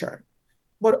culture,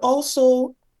 but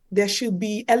also there should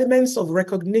be elements of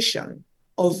recognition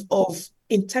of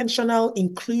intentional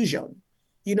inclusion,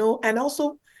 and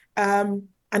also an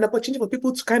opportunity for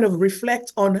people to kind of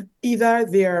reflect on either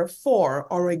they're for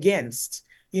or against,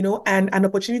 and an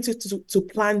opportunity to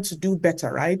plan to do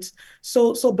better, right?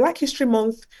 So Black History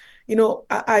Month,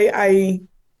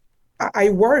 I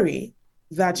worry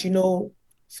that,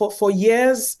 for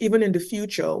years, even in the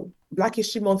future, Black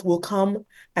History Month will come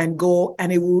and go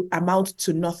and it will amount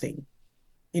to nothing,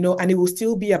 and it will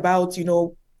still be about,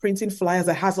 printing flyers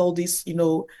that has all these,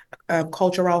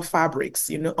 cultural fabrics,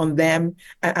 on them,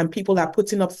 and people are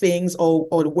putting up things or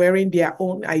wearing their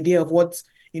own idea of what,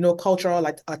 cultural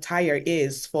attire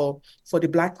is for the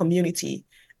Black community.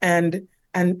 And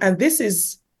this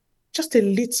is just a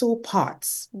little part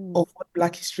of what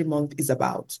Black History Month is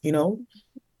about,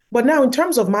 But now in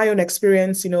terms of my own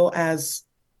experience, as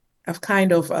I've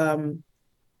kind of,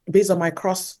 based on my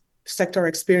cross-sector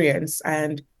experience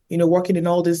and, working in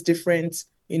all these different,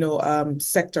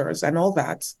 sectors and all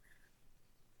that.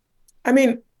 I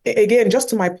mean, again, just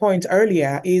to my point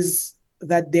earlier is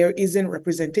that there isn't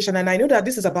representation. And I know that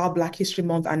this is about Black History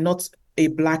Month and not a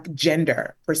Black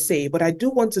gender per se, but I do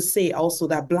want to say also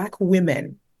that Black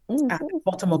women at the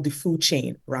bottom of the food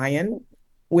chain, Ryan.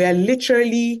 We are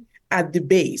literally at the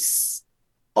base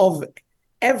of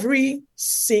every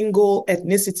single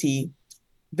ethnicity.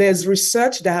 There's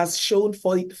research that has shown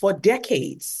for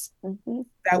decades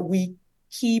that we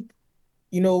keep,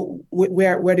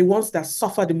 we're the ones that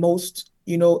suffer the most,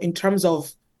 in terms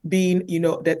of being,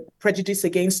 the prejudice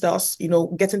against us,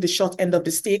 getting the short end of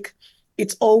the stick.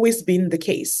 It's always been the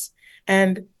case.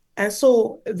 And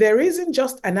so there isn't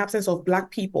just an absence of Black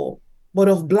people, but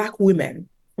of Black women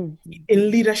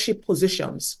in leadership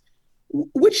positions,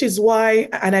 which is why,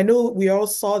 and I know we all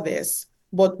saw this,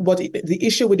 but the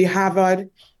issue with the Harvard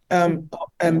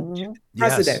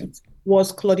president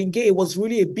was Claudine Gay was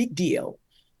really a big deal,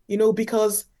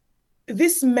 because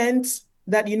this meant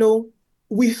that,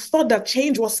 we thought that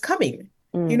change was coming,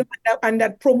 and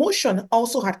that promotion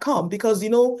also had come because,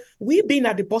 we being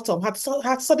at the bottom had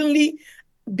suddenly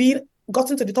been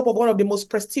gotten to the top of one of the most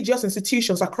prestigious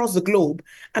institutions across the globe.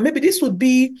 And maybe this would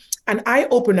be an eye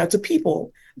opener to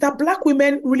people that Black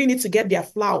women really need to get their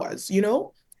flowers,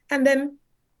 And then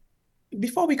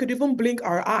before we could even blink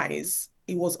our eyes,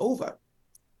 it was over.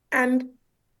 And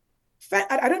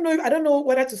I don't know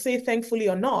whether to say thankfully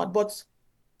or not, but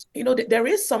there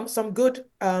is some good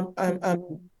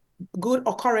good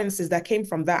occurrences that came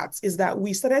from that, is that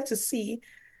we started to see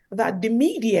that the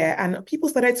media and people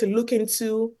started to look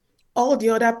into all the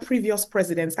other previous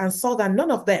presidents and saw that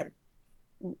none of them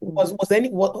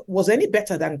was any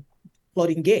better than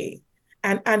Claudine Gay,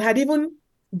 and had even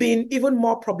been even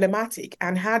more problematic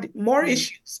and had more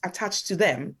issues attached to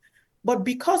them. But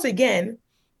because, again,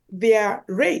 their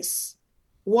race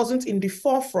wasn't in the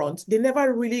forefront, they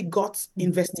never really got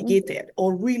investigated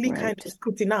or really kind of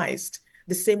scrutinized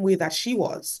the same way that she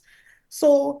was.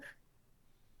 So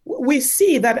we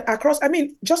see that across,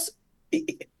 just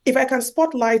if I can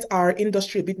spotlight our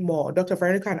industry a bit more, Dr.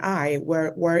 Veronica and I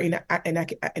were in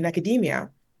academia,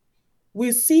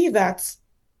 we see that,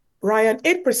 Ryan,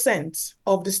 8%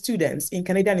 of the students in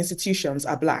Canadian institutions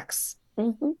are Blacks,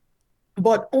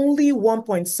 but only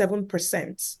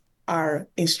 1.7% are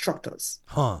instructors,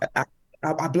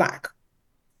 are Black.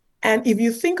 And if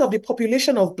you think of the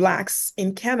population of Blacks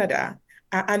in Canada,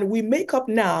 and we make up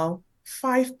now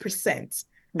 5%,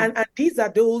 and these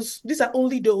are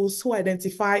only those who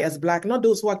identify as Black, not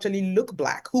those who actually look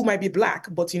Black, who might be Black,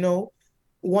 but,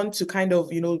 want to kind of,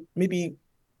 maybe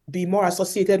be more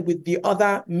associated with the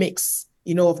other mix,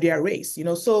 of their race,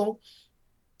 so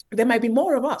there might be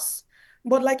more of us.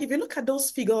 But like, if you look at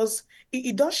those figures,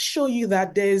 it does show you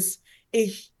that there's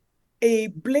a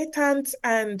blatant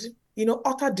and,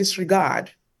 utter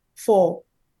disregard for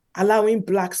allowing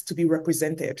Blacks to be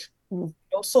represented.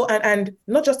 So, and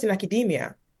not just in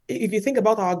academia. If you think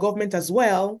about our government as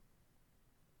well,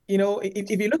 if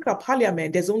you look at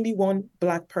Parliament, there's only one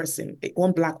Black person,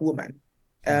 one Black woman,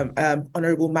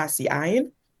 Honorable Massey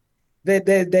Ayin.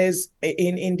 There's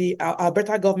in the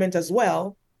Alberta government as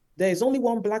well, there's only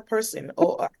one Black person,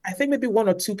 or I think maybe one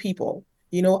or two people,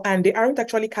 and they aren't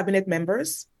actually cabinet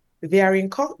members. They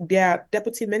are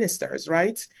deputy ministers,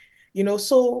 right?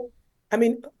 So,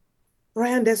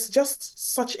 Ryan, there's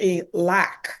just such a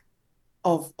lack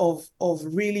of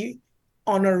really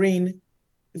honoring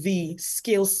the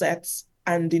skill sets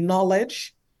and the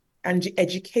knowledge and the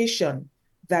education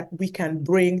that we can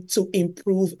bring to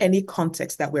improve any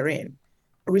context that we're in.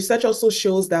 Research also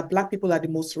shows that Black people are the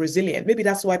most resilient. Maybe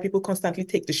that's why people constantly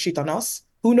take the shit on us.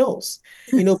 Who knows?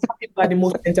 Black people are the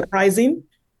most enterprising,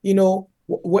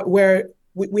 where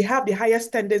we have the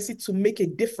highest tendency to make a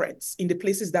difference in the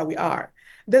places that we are.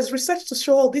 There's research to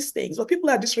show all these things, but people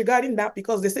are disregarding that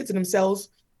because they say to themselves,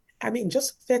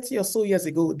 just 30 or so years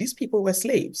ago, these people were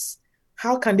slaves.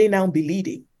 How can they now be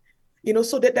leading?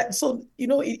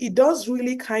 It does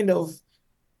really kind of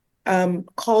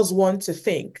cause one to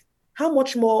think, how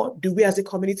much more do we as a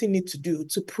community need to do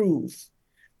to prove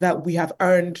that we have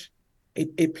earned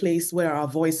a place where our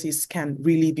voices can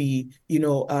really be,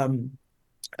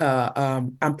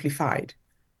 amplified?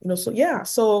 There's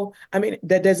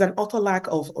an utter lack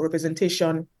of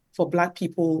representation for Black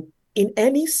people in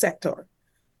any sector,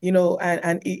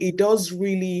 and it does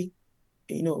really,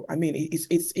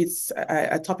 it's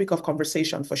a topic of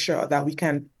conversation for sure that we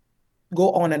can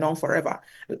go on and on forever.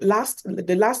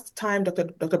 The last time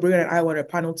Dr. Brewer and I were on a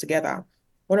panel together,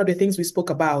 one of the things we spoke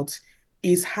about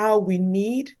is how we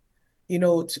need,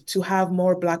 to have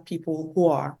more Black people who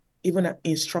are even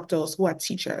instructors, who are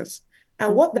teachers,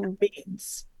 and what that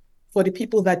means for the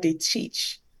people that they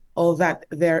teach or that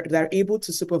they're able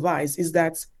to supervise is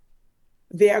that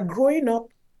they are growing up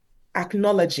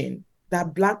acknowledging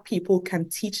that Black people can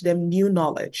teach them new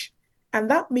knowledge. And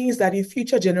that means that in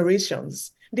future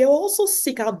generations, they will also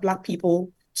seek out Black people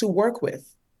to work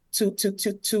with,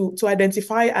 to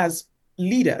identify as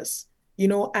leaders,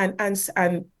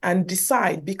 and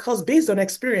decide, because based on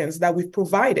experience that we've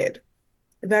provided,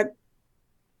 that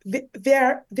they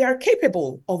are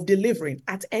capable of delivering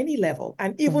at any level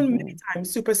and even many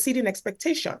times superseding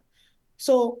expectation.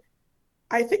 So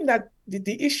I think that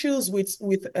the issues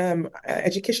with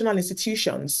educational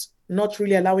institutions not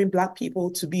really allowing Black people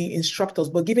to be instructors,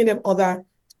 but giving them other,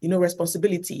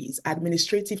 responsibilities,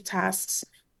 administrative tasks,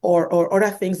 or other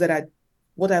things that are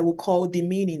what I would call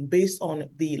demeaning based on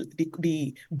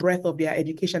the breadth of their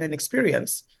education and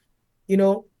experience,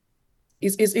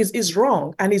 is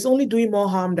wrong, and is only doing more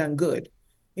harm than good,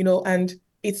 and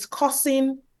it's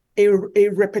causing a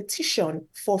repetition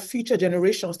for future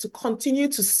generations to continue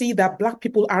to see that Black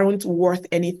people aren't worth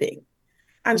anything.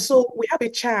 And so we have a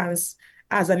chance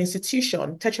as an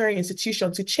institution, tertiary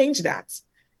institution, to change that.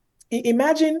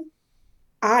 Imagine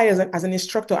I, as an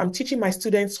instructor, I'm teaching my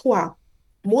students who are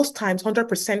most times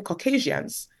 100%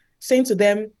 Caucasians, saying to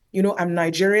them, I'm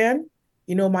Nigerian.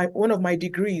 One of my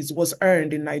degrees was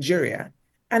earned in Nigeria.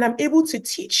 And I'm able to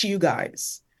teach you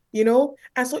guys,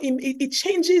 And so it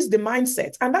changes the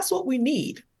mindset. And that's what we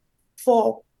need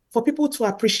for people to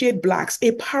appreciate Blacks,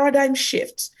 a paradigm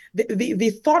shift, the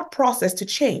thought process to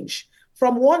change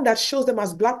from one that shows them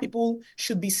as Black people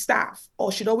should be staff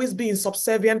or should always be in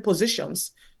subservient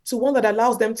positions to one that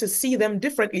allows them to see them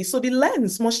differently. So the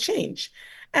lens must change.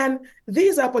 And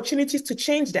these are opportunities to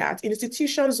change that in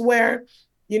institutions where,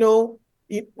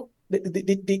 the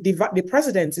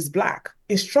president is Black,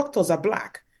 instructors are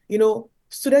Black,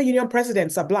 student union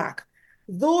presidents are Black.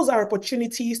 Those are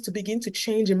opportunities to begin to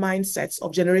change the mindsets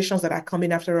of generations that are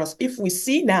coming after us. If we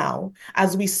see now,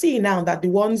 as we see now, that the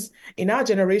ones in our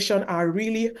generation are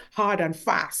really hard and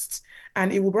fast,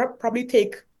 and it will probably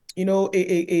take,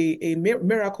 a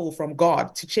miracle from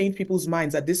God to change people's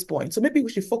minds at this point. So maybe we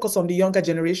should focus on the younger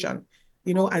generation,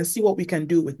 and see what we can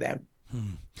do with them.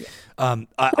 Ryan,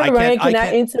 can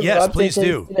I interrupt? Yes, please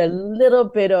do. A little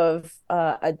bit of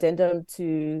addendum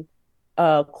to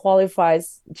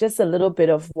qualifies just a little bit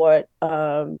of what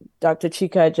Dr.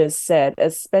 Chika just said,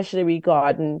 especially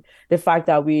regarding the fact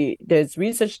that there's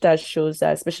research that shows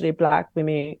that especially Black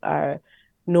women are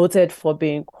noted for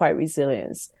being quite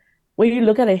resilient. When you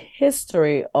look at a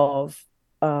history of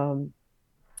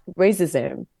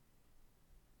racism,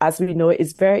 as we know,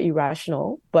 it's very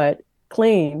irrational, but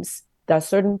claims that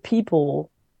certain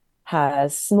people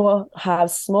have small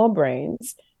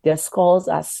brains, their skulls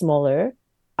are smaller,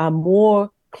 are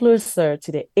more closer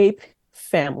to the ape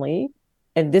family.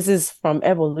 And this is from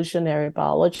evolutionary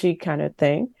biology kind of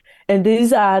thing. And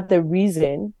these are the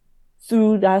reason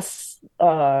through that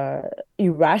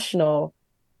irrational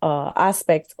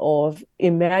aspect of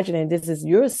imagining this is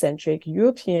Eurocentric,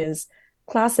 Europeans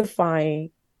classifying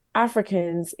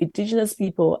Africans, indigenous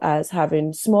people as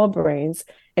having small brains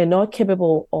and not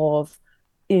capable of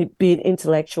being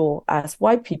intellectual as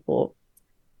white people.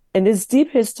 And this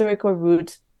deep historical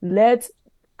root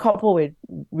coupled with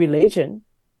religion,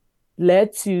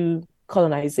 led to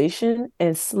colonization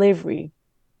and slavery.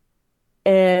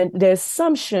 And the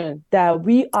assumption that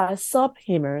we are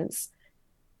subhumans,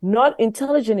 not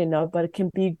intelligent enough, but can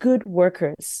be good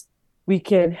workers. We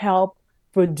can help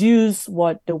produce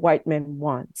what the white men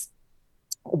want.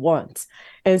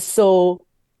 And so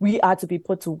we are to be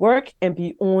put to work and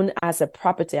be owned as a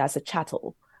property, as a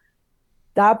chattel.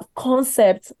 That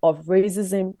concept of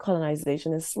racism,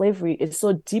 colonization, and slavery is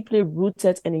so deeply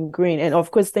rooted and ingrained. And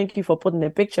of course, thank you for putting the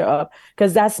picture up,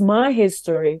 because that's my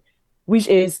history, which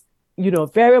is,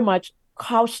 very much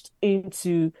couched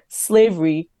into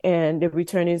slavery and the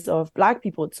returnings of Black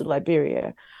people to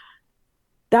Liberia.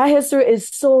 That history is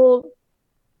so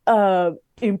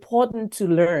important to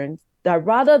learn that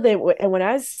rather than, and when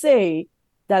I say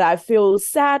that I feel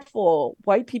sad for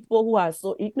white people who are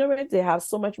so ignorant, they have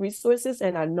so much resources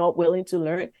and are not willing to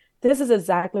learn. This is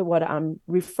exactly what I'm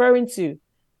referring to.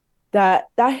 That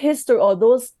history or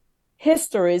those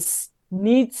histories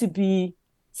need to be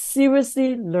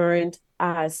seriously learned,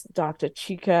 as Dr.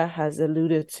 Chika has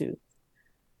alluded to.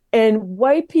 And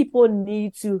white people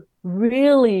need to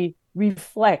really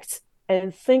reflect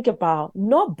and think about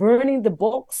not burning the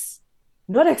books,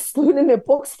 not excluding the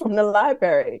books from the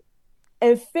library,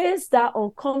 and face that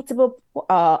uncomfortable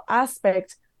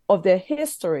aspect of their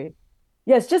history.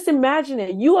 Yes, just imagine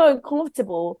it. You are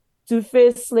uncomfortable to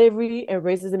face slavery and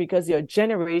racism because your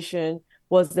generation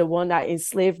was the one that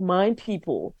enslaved my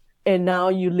people, and now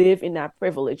you live in that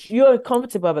privilege. You're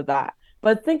uncomfortable with that.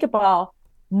 But think about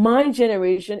my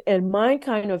generation and my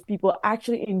kind of people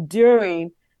actually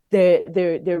enduring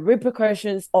the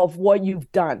repercussions of what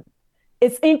you've done.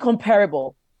 It's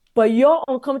incomparable. But your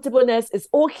uncomfortableness is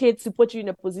okay to put you in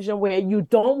a position where you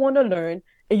don't want to learn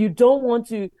and you don't want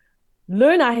to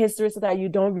learn our history so that you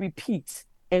don't repeat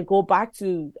and go back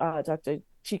to Dr.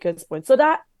 Chika's point. So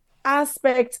that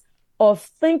aspect of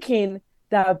thinking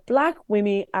that Black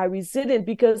women are resilient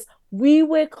because we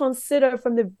were considered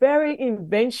from the very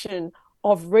invention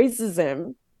of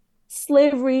racism,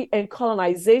 slavery, and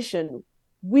colonization,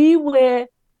 we were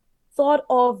thought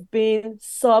of being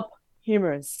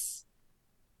subhumans.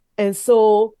 And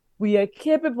so we are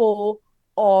capable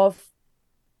of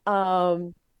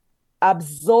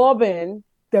absorbing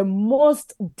the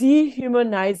most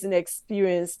dehumanizing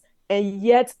experience and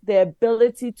yet the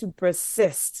ability to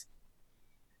persist.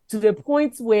 to the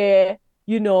point where,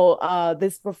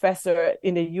 this professor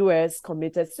in the US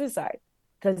committed suicide.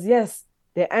 Because yes,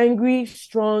 the angry,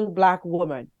 strong Black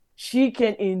woman, she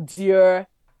can endure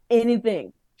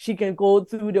anything. She can go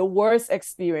through the worst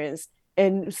experience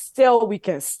and still we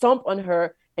can stomp on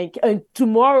her and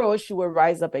tomorrow she will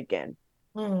rise up again.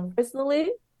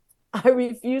 Personally, I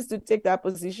refuse to take that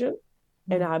position.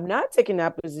 And I'm not taking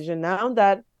that position now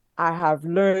that I have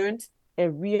learned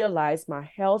and realized my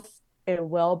health and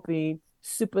well-being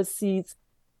supersedes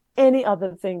any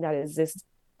other thing that exists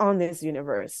on this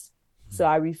universe. So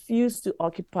I refuse to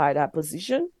occupy that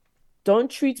position. Don't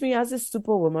treat me as a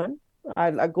superwoman.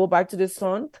 I go back to the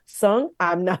song,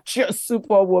 I'm not your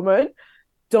superwoman.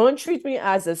 Don't treat me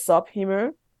as a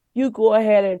subhuman. You go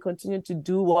ahead and continue to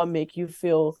do what make you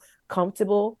feel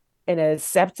comfortable and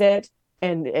accepted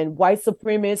and white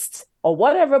supremacist or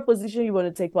whatever position you want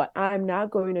to take, but I'm not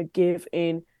going to give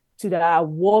in to that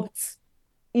warped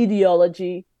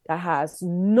ideology that has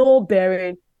no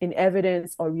bearing in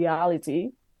evidence or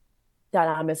reality that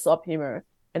I'm a subhuman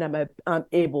and I'm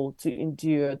able to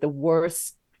endure the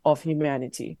worst of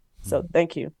humanity. So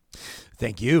thank you.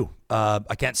 Thank you.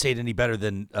 I can't say it any better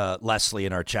than Leslie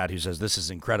in our chat, who says, this is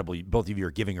incredible. Both of you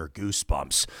are giving her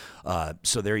goosebumps.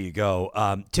 So there you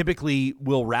go. Typically,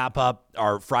 we'll wrap up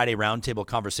our Friday roundtable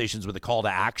conversations with a call to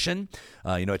action,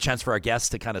 a chance for our guests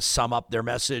to kind of sum up their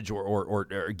message or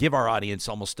give our audience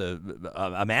almost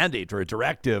a mandate or a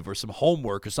directive or some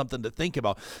homework or something to think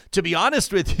about. To be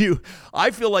honest with you,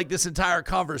 I feel like this entire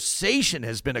conversation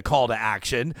has been a call to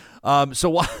action.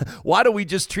 So why don't we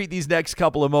just treat these next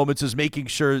couple of moments as making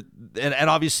sure, and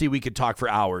obviously we could talk for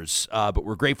hours, but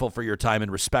we're grateful for your time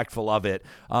and respectful of it.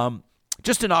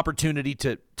 Just an opportunity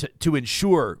to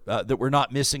ensure that we're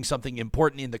not missing something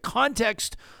important in the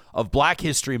context of Black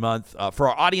History Month for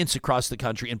our audience across the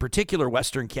country, in particular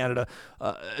Western Canada.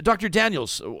 Dr.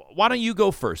 Daniels, why don't you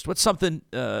go first? What's something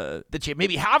that you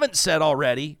maybe haven't said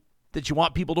already that you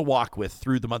want people to walk with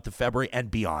through the month of February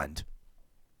and beyond?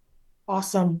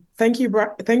 Awesome. Thank you,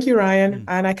 Ryan.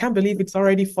 And I can't believe it's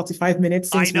already 45 minutes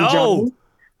since we joined.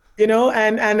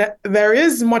 And there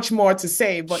is much more to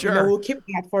say, but sure, we'll keep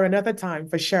that for another time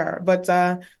for sure. But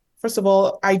first of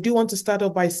all, I do want to start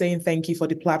off by saying thank you for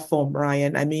the platform,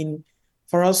 Ryan. I mean,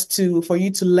 for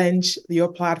you to lend your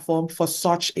platform for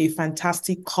such a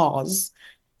fantastic cause,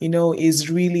 is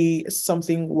really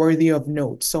something worthy of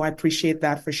note. So I appreciate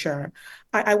that for sure.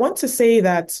 I want to say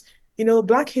that,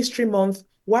 Black History Month,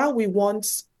 while we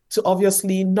want to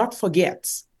obviously not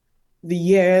forget the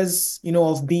years,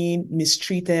 of being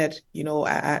mistreated,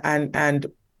 and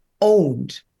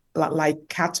owned like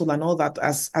cattle and all that,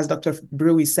 as Dr.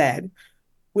 Brewy said,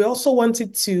 we also want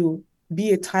it to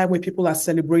be a time where people are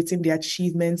celebrating the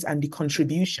achievements and the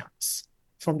contributions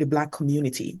from the Black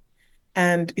community.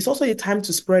 And it's also a time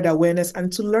to spread awareness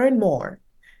and to learn more.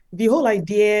 The whole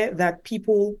idea that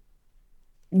people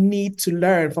need to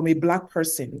learn from a Black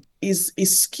person is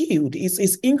skewed,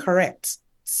 is incorrect.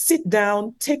 Sit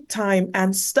down, take time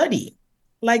and study.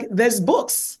 Like, there's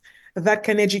books that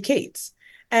can educate.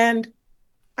 And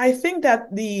I think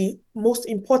that the most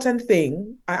important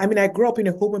thing, I grew up in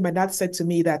a home where my dad said to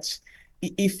me that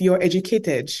if you're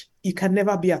educated, you can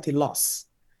never be at a loss.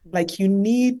 Like, you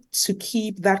need to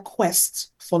keep that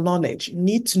quest for knowledge, you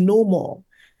need to know more.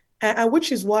 And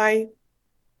which is why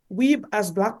we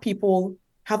as Black people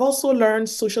have also learned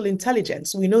social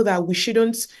intelligence. We know that we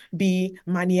shouldn't be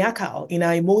maniacal in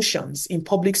our emotions in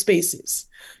public spaces.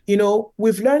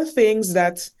 We've learned things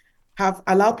that have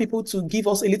allowed people to give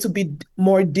us a little bit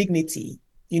more dignity,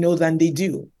 than they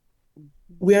do.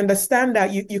 We understand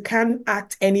that you can't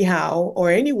act anyhow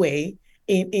or anyway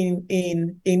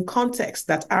in contexts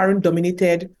that aren't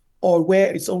dominated or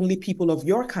where it's only people of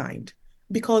your kind,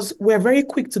 because we're very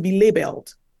quick to be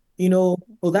labeled.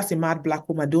 Oh, that's a mad Black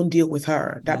woman, don't deal with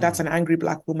her. That's an angry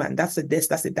Black woman. That's a this,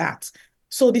 that's a that.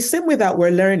 So the same way that we're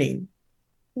learning,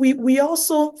 we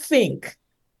also think,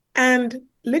 and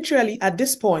literally at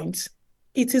this point,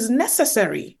 it is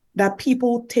necessary that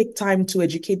people take time to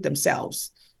educate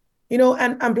themselves.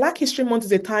 And Black History Month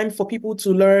is a time for people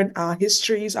to learn our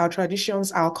histories, our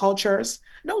traditions, our cultures.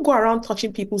 Don't go around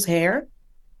touching people's hair.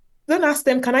 Don't ask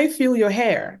them, can I feel your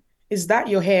hair? Is that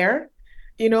your hair?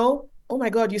 Oh my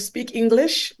God, you speak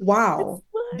English? Wow.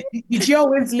 Did you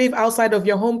always live outside of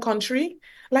your home country?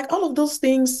 Like, all of those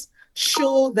things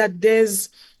show that there's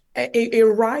a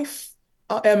rife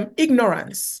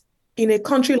ignorance in a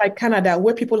country like Canada,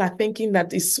 where people are thinking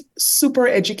that it's super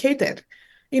educated.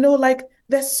 Like,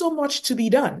 there's so much to be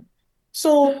done.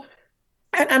 So,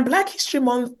 and Black History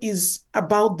Month is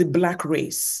about the Black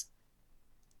race.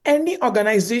 Any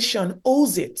organization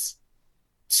owes it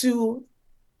to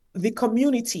the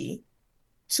community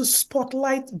to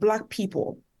spotlight Black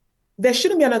people. There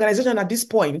shouldn't be an organization at this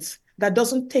point that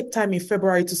doesn't take time in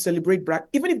February to celebrate Black,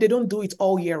 even if they don't do it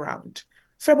all year round.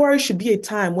 February should be a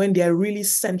time when they're really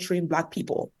centering Black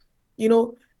people.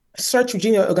 Search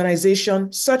within your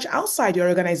organization, search outside your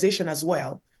organization as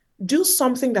well. Do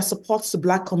something that supports the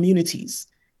Black communities.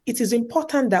 It is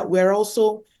important that we're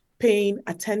also paying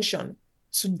attention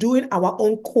to doing our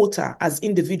own quota as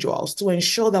individuals to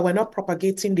ensure that we're not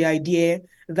propagating the idea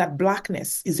that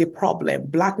Blackness is a problem,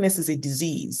 Blackness is a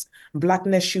disease,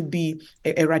 Blackness should be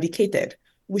eradicated.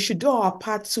 We should do our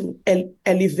part to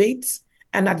elevate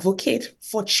and advocate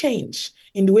for change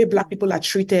in the way Black people are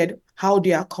treated, how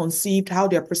they are conceived, how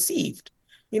they are perceived.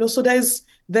 So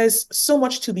there's so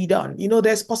much to be done.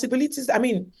 There's possibilities. I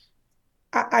mean,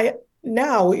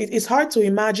 now it's hard to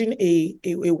imagine a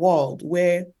world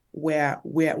where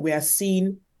we're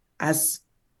seen as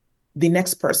the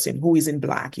next person who is in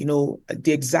Black,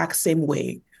 the exact same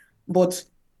way. But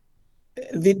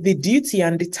the duty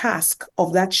and the task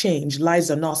of that change lies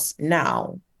on us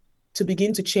now to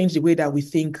begin to change the way that we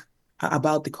think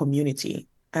about the community,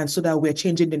 and so that we're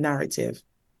changing the narrative.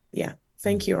 Yeah.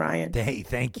 Thank you, Ryan. Hey,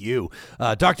 thank you.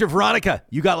 Dr. Veronica,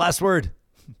 you got last word.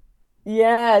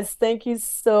 Yes, thank you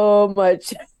so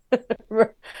much,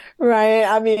 Ryan.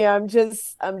 I mean, I'm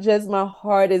just, my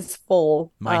heart is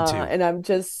full. Mine too. And I'm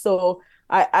just so,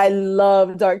 I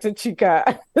love Dr.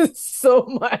 Chika so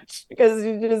much, because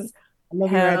you just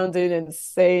pounding and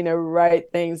saying the right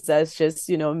things that's just,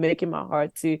 making my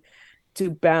heart to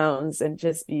bounce and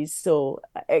just be so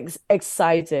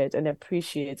excited and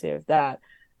appreciative that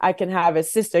I can have a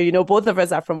sister. Both of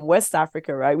us are from West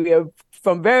Africa, right? We are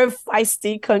from very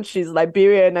feisty countries,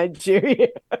 Liberia and Nigeria.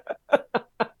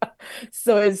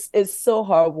 So it's so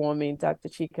heartwarming, Dr.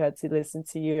 Chika, to listen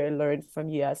to you and learn from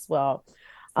you as well.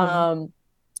 All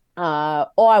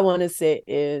I want to say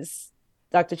is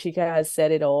Dr. Chika has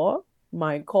said it all.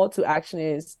 My call to action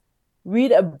is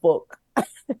read a book.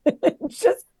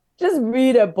 Just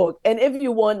read a book. And if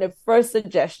you want the first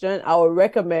suggestion, I would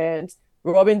recommend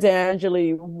Robin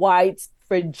DiAngelo, White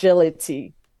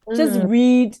Fragility. Just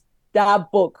read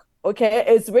that book, okay?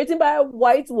 It's written by a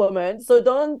white woman, so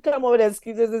don't come up with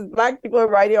excuses. It's Black people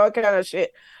writing all kind of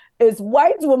shit. It's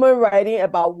white woman writing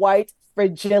about white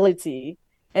fragility.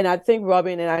 And I think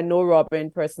Robin, and I know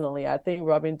Robin personally, I think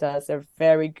Robin does a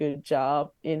very good job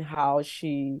in how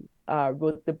she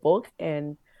wrote the book,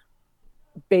 and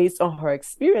based on her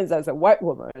experience as a white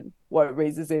woman, what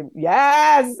raises him.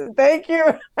 Yes, thank you.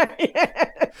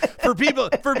 For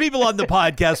people on the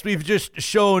podcast, we've just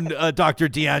shown Dr.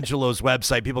 DiAngelo's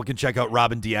website. People can check out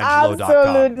robindiangelo.com.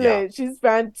 Absolutely. Yeah. She's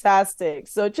fantastic.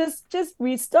 So just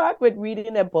restart with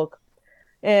reading a book.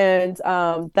 And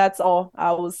that's all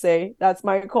I will say. That's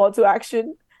my call to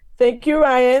action. Thank you,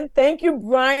 Ryan. Thank you,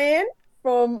 Brian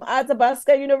from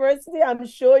Athabasca University. I'm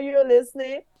sure you're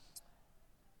listening.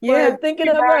 Yeah, thinking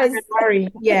of us.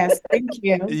 Yes, thank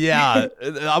you. Yeah,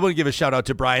 I want to give a shout out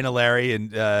to Brian O'Leary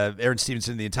and Aaron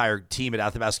Stevenson, the entire team at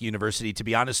Athabasca University. To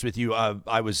be honest with you,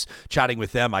 I was chatting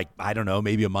with them, I don't know,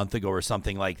 maybe a month ago or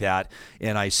something like that.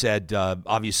 And I said,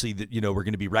 obviously, that we're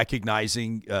going to be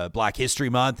recognizing Black History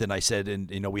Month. And I said,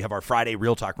 and we have our Friday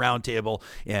Real Talk Roundtable,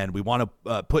 and we want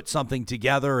to put something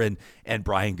together. And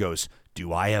Brian goes,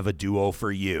 "Do I have a duo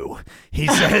for you?"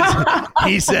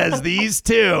 He says these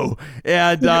two.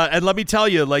 And let me tell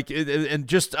you,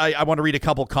 I want to read a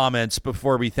couple comments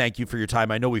before we thank you for your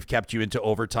time. I know we've kept you into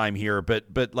overtime here, but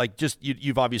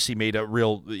you've obviously made a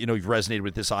real, you've resonated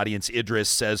with this audience. Idris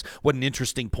says, what an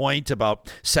interesting point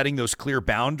about setting those clear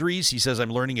boundaries. He says,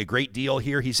 I'm learning a great deal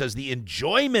here. He says the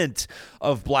enjoyment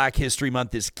of Black History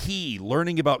Month is key.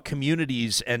 Learning about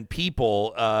communities and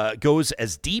people goes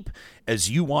as deep as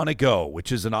you want to go,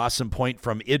 which is an awesome point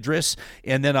from Idris.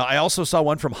 And then I also saw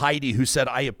one from Heidi, who said,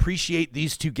 I appreciate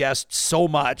these two guests so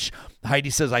much.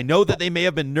 Heidi says, I know that they may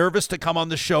have been nervous to come on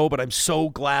the show, but I'm so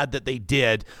glad that they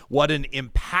did. What an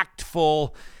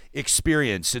impactful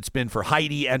experience it's been for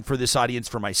Heidi and for this audience,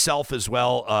 for myself as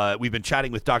well. We've been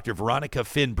chatting with Dr. Veronica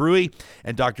Finn Bruey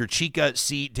and Dr. Chika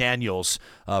C. Daniels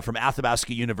from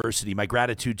Athabasca University. My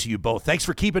gratitude to you both. Thanks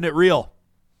for keeping it real.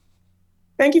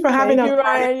 Thank you for having us.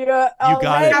 Ryan. You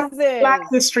got it. Black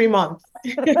History Month.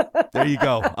 There you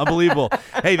go. Unbelievable.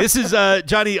 Hey, this is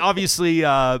Johnny. Obviously,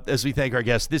 as we thank our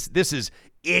guests, this is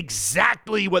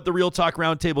exactly what the Real Talk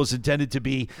Roundtable is intended to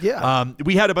be. Yeah.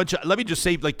 We had a bunch of, let me just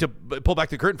say, to pull back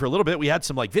the curtain for a little bit, we had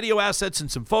some video assets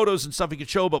and some photos and stuff we could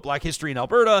show about Black history in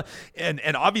Alberta. And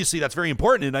obviously that's very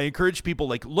important. And I encourage people,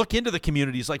 look into the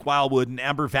communities like Wildwood and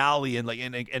Amber Valley and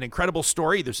an incredible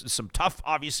story. There's some tough,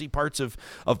 obviously, parts of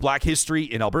Black history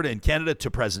in Alberta and Canada to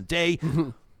present day. Mm-hmm.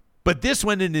 But this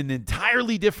went in an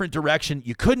entirely different direction.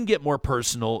 You couldn't get more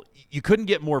personal. You couldn't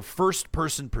get more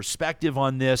first-person perspective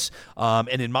on this. And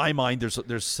in my mind,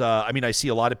 there's I see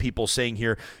a lot of people saying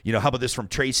here, how about this from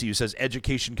Tracy, who says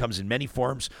education comes in many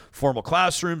forms: formal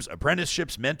classrooms,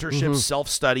 apprenticeships, mentorships,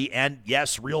 self-study, and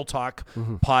yes, Real Talk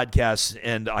podcasts.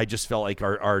 And I just felt like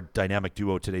our dynamic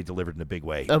duo today delivered in a big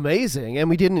way. Amazing. And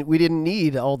we didn't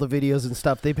need all the videos and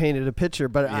stuff. They painted a picture,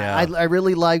 but Yeah. I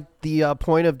really liked the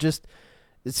point of just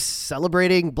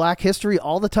celebrating Black history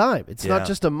all the time. It's not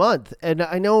just a month. And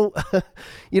I know,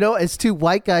 as two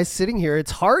white guys sitting here,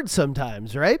 it's hard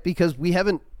sometimes, right? Because we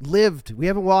haven't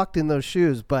walked in those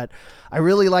shoes. But I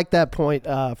really like that point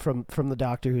from the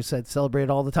doctor who said celebrate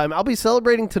all the time. I'll be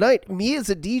celebrating tonight. Me as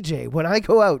a DJ, when I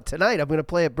go out tonight, I'm going to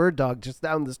play at Bird Dog just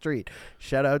down the street.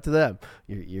 Shout out to them.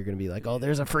 You're going to be like, oh,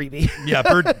 there's a freebie. Yeah,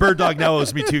 Bird Dog now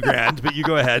owes me $2,000, but you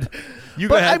go ahead.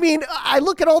 Go ahead. I mean, I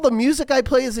look at all the music I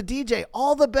play as a DJ.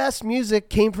 All the best music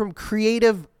came from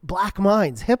creative Black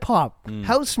minds: hip hop,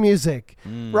 house music,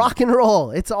 rock and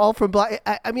roll. It's all from Black.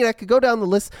 I could go down the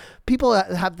list. People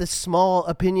have this small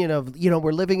opinion of,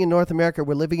 we're living in North America.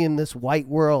 We're living in this white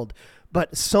world.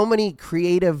 But so many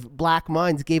creative Black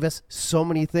minds gave us so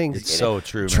many things. It's so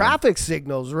true, man. Traffic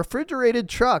signals, refrigerated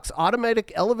trucks,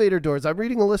 automatic elevator doors. I'm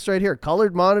reading a list right here.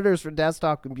 Colored monitors for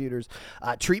desktop computers,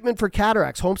 treatment for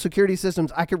cataracts, home security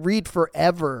systems. I could read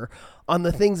forever on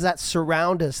the things that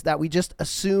surround us that we just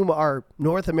assume are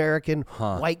North American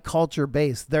white culture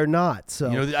based. They're not. So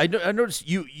I noticed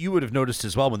you would have noticed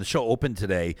as well when the show opened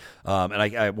today, and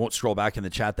I won't scroll back in the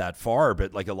chat that far,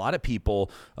 but like a lot of people,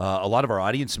 a lot of our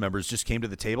audience members just came to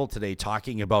the table today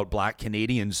talking about Black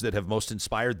Canadians that have most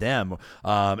inspired them,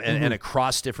 and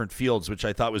across different fields, which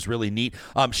I thought was really neat.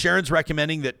 Sharon's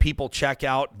recommending that people check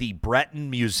out the Breton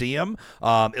Museum.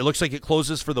 It looks like it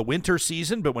closes for the winter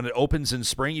season, but when it opens in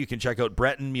spring, you can check out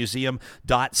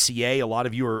bretonmuseum.ca. A lot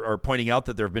of you are pointing out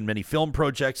that there have been many film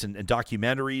projects and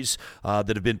documentaries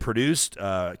that have been produced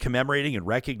commemorating and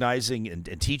recognizing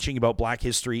and teaching about Black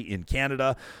history in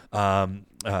Canada.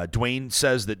 Dwayne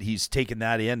says that he's taken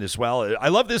that in as well. I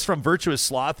love this from Virtuous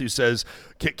Sloth, who says,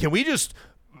 can we just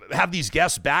have these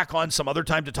guests back on some other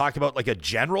time to talk about like a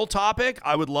general topic?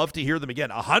 I would love to hear them again.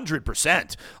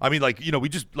 100%. I mean, we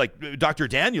just like Dr.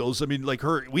 Daniels. I mean, like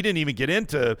we didn't even get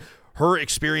into her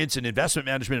experience in investment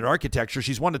management and architecture.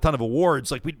 She's won a ton of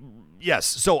awards. Yes.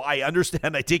 So I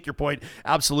understand. I take your point.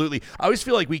 Absolutely. I always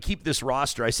feel like we keep this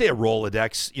roster. I say a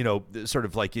Rolodex, sort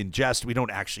of like in jest. We don't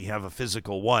actually have a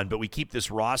physical one, but we keep this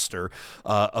roster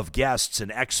of guests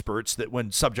and experts that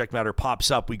when subject matter pops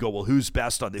up, we go, well, who's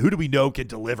best on who do we know can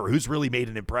deliver? Who's really made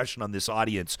an impression on this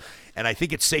audience? And I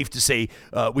think it's safe to say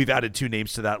we've added 2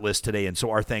 names to that list today. And so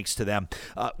our thanks to them.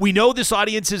 We know this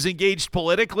audience is engaged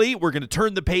politically. We're going to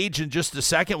turn the page in just a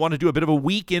second. Want to do a bit of a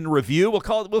week in review. We'll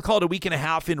call it a week and a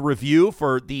half in review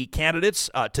for the candidates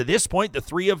to this point, the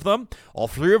 3 of them, all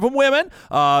 3 of them women.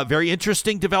 Very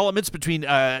interesting developments between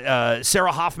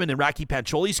Sarah Hoffman and Raki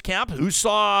Pancholi's camp, who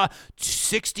saw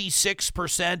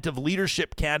 66% of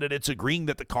leadership candidates agreeing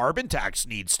that the carbon tax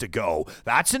needs to go.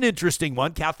 That's an interesting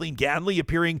one. Kathleen Ganley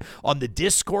appearing on the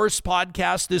Discourse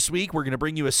podcast this week. We're going to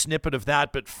bring you a snippet of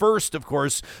that. But first, of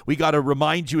course, we got to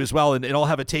remind you as well, and I'll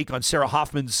have a take on Sarah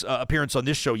Hoffman's appearance on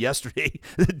this show yesterday,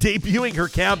 debuting her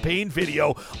campaign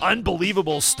video.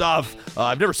 Unbelievable stuff.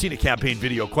 I've never seen a campaign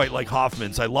video quite like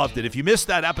Hoffman's. I loved it. If you missed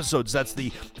that episode, that's the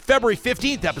February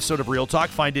 15th episode of Real Talk.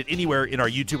 Find it anywhere in our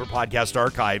YouTube or podcast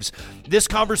archives. This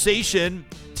conversation,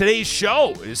 today's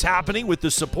show, is happening with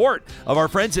the support of our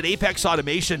friends at Apex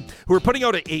Automation, who are putting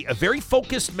out a very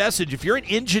focused message. If you're an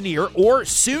engineer or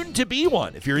soon to be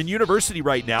one, if you're in university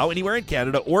right now, anywhere in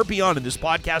Canada or beyond, and this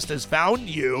podcast has found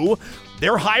you,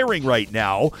 they're hiring right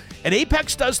now, and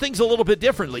Apex does things a little bit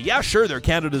differently. Yeah, sure, they're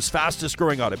Canada's fastest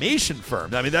growing automation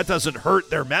firm. I mean, that doesn't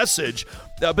hurt their message,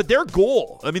 but their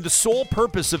goal, the sole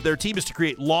purpose of their team is to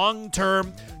create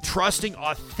long-term, trusting,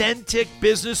 authentic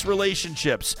business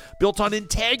relationships built on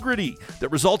integrity that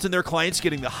result in their clients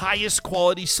getting the highest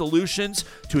quality solutions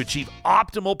to achieve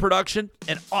optimal production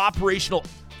and operational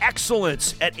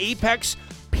excellence. At Apex,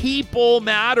 people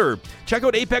matter. Check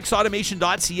out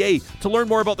apexautomation.ca to learn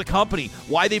more about the company,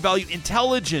 why they value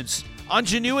intelligence,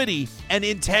 ingenuity, and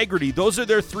integrity. Those are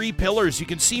their 3 pillars. You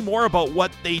can see more about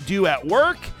what they do at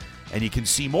work, and you can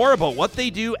see more about what they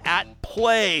do at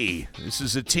play. This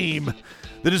is a team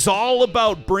that is all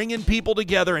about bringing people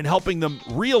together and helping them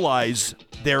realize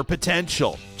their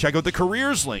potential. Check out the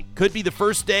careers link. Could be the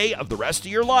first day of the rest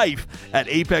of your life at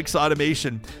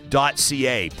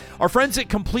apexautomation.ca. Our friends at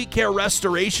Complete Care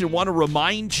Restoration want to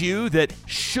remind you that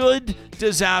should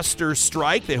disaster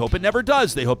strike, they hope it never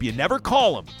does. They hope you never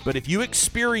call them. But if you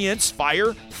experience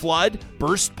fire, flood,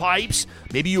 burst pipes,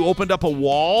 maybe you opened up a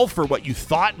wall for what you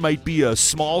thought might be a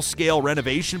small-scale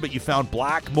renovation, but you found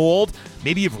black mold,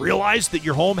 maybe you've realized that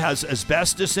your home has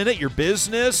asbestos in it, your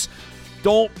business,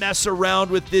 don't mess around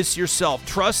with this yourself.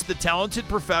 Trust the talented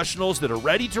professionals that are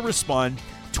ready to respond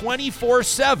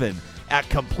 24/7 at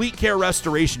Complete Care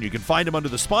Restoration. You can find them under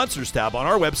the sponsors tab on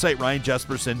our website,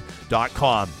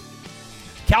 ryanjesperson.com.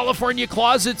 California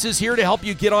Closets is here to help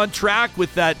you get on track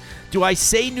with that. Do I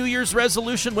say New Year's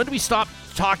resolution? When do we stop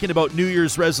talking about New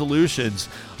Year's resolutions?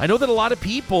 I know that a lot of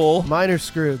people... Mine are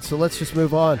screwed, so let's just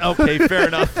move on. Okay, fair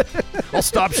enough. I'll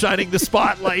stop shining the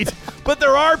spotlight. But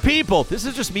there are people, this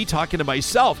is just me talking to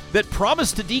myself, that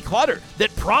promise to declutter,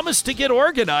 that promise to get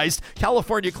organized.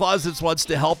 California Closets wants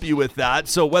to help you with that.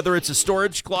 So whether it's a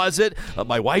storage closet,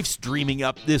 my wife's dreaming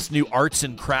up this new arts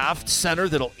and crafts center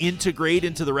that'll integrate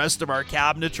into the rest of our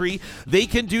cabinetry. They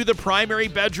can do the primary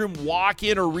bedroom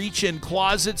walk-in or reach-in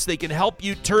closets. They can help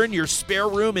you turn your spare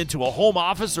room into a home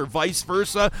office or vice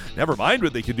versa. Never mind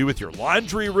what they can do with your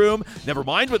laundry room. Never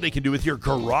mind what they can do with your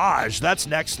garage. That's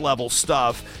next level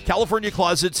stuff. California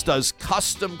Closets does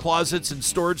custom closets and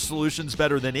storage solutions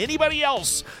better than anybody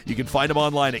else. You can find them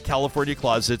online at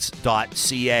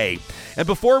californiaclosets.ca. And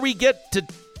before we get to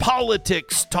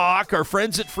politics talk, our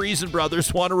friends at Friesen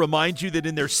Brothers want to remind you that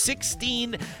in their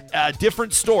 16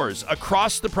 different stores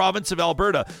across the province of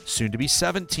Alberta, soon to be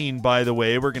 17, by the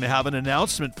way, we're going to have an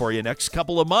announcement for you next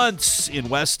couple of months in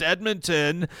West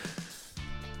Edmonton.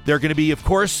 They're going to be, of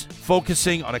course,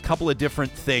 focusing on a couple of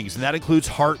different things, and that includes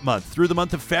Heart Month. Through the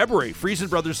month of February, Friesen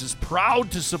Brothers is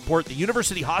proud to support the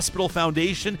University Hospital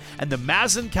Foundation and the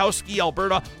Mazankowski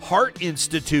Alberta Heart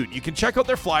Institute. You can check out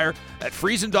their flyer at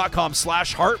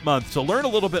friesen.com/Heart Month to learn a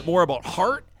little bit more about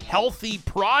heart-healthy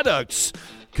products.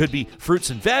 Could be fruits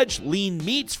and veg, lean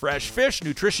meats, fresh fish,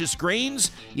 nutritious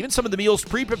grains, even some of the meals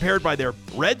pre-prepared by their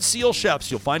Red Seal chefs.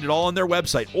 You'll find it all on their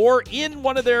website or in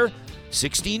one of their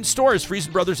 16 stores.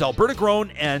 Friesen Brothers, Alberta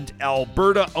grown and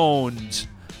Alberta owned.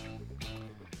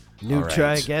 New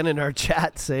try again in our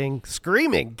chat saying,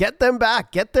 screaming, get them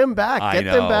back, get them back, get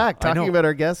them back. Talking about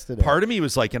our guests today. Part of me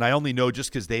was like, and I only know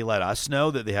just because they let us know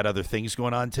that they had other things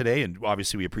going on today, and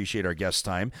obviously we appreciate our guest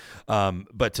time.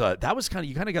 But that was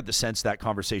you kind of got the sense that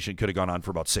conversation could have gone on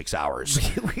for about 6 hours.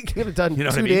 We could have done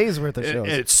 2 days worth of shows.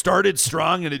 It started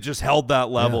strong and it just held that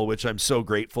level, which I'm so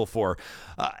grateful for.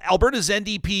 Alberta's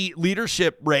NDP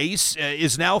leadership race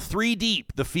is now 3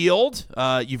 deep. The field,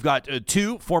 you've got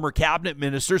 2 former cabinet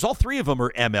ministers. All 3 of them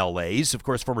are MLAs. Of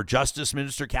course, former Justice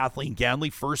Minister Kathleen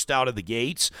Ganley first out of the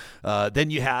gates. Then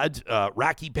you had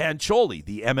Raki Pancholi,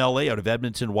 the MLA out of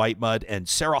Edmonton Whitemud, and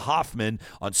Sarah Hoffman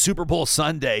on Super Bowl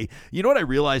Sunday. You know what I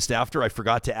realized after? I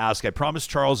forgot to ask. I promised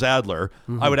Charles Adler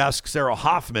I would ask Sarah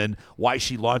Hoffman why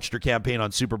she launched her campaign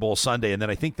on Super Bowl Sunday, and then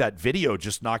I think that video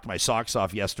just knocked my socks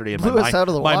off yesterday. And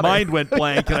my mind went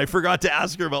blank, and I forgot to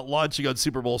ask her about launching on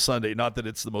Super Bowl Sunday. Not that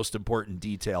it's the most important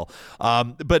detail.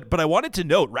 But I wanted to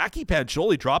note, Raki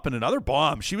Pancholi dropping another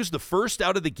bomb. She was the first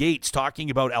out of the gates talking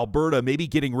about Alberta maybe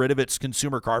getting rid of its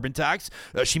consumer carbon tax.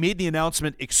 She made the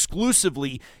announcement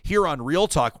exclusively here on Real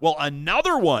Talk. Well,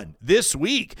 another one this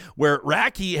week where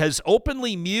Raki has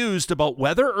openly mused about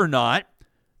whether or not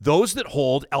those that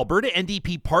hold Alberta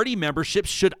NDP party memberships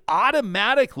should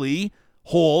automatically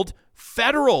hold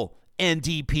federal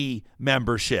NDP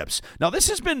memberships. Now, this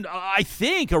has been, I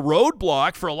think, a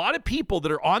roadblock for a lot of people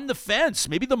that are on the fence,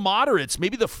 maybe the moderates,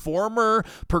 maybe the former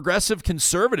progressive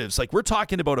conservatives. Like, we're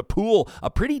talking about a pool, a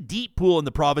pretty deep pool in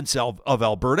the province of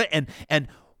Alberta, and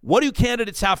what do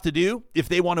candidates have to do if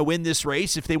they want to win this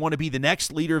race, if they want to be the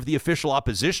next leader of the official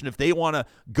opposition, if they want to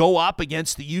go up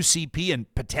against the UCP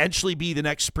and potentially be the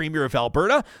next premier of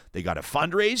Alberta? They got to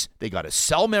fundraise, they got to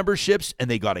sell memberships, and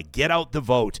they got to get out the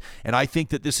vote. And I think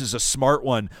that this is a smart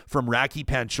one from Raki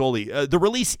Pancholi. The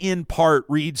release in part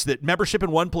reads that membership in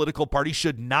one political party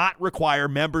should not require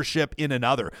membership in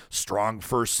another. Strong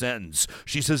first sentence.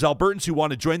 She says Albertans who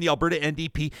want to join the Alberta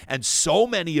NDP, and so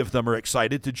many of them are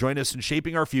excited to join us in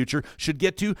shaping our future, should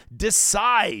get to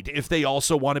decide if they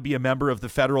also want to be a member of the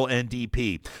federal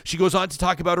NDP. She goes on to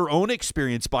talk about her own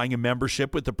experience buying a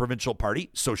membership with the provincial party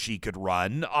so she could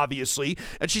run, obviously.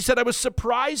 And she said, I was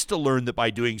surprised to learn that by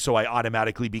doing so, I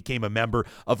automatically became a member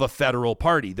of a federal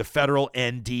party, the federal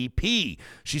NDP.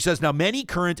 She says, now many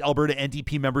current Alberta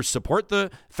NDP members support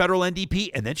the federal NDP.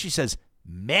 And then she says,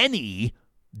 many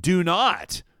do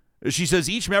not. She says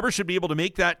each member should be able to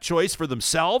make that choice for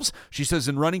themselves. She says,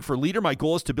 in running for leader, my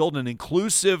goal is to build an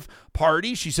inclusive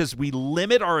party. She says we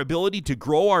limit our ability to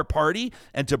grow our party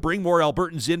and to bring more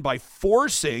Albertans in by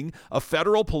forcing a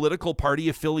federal political party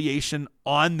affiliation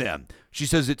on them. She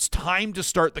says it's time to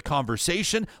start the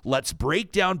conversation. Let's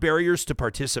break down barriers to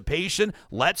participation.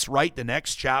 Let's write the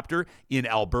next chapter in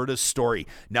Alberta's story.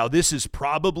 Now, this is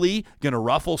probably going to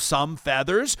ruffle some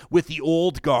feathers with the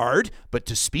old guard, but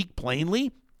to speak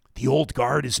plainly, the old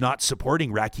guard is not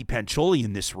supporting Raki Pancholi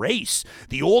in this race.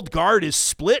 The old guard is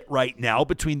split right now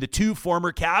between the two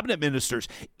former cabinet ministers,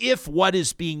 if what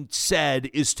is being said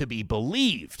is to be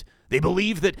believed. They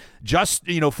believe that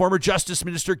former Justice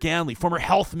Minister Ganley, former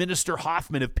Health Minister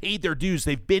Hoffman have paid their dues.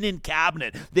 They've been in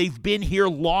cabinet. They've been here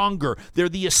longer. They're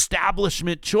the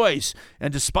establishment choice.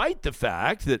 And despite the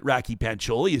fact that Raki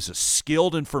Pancholi is a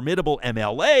skilled and formidable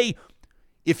MLA,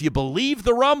 if you believe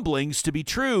the rumblings to be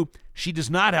true, she does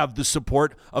not have the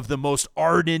support of the most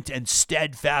ardent and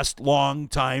steadfast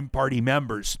longtime party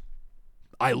members.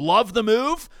 I love the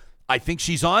move. I think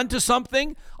she's on to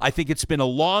something. I think it's been a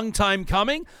long time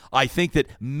coming. I think that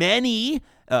many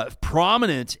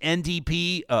prominent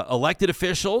NDP elected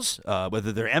officials,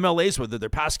 whether they're MLAs, whether they're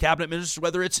past cabinet ministers,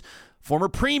 whether it's former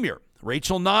Premier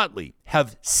Rachel Notley,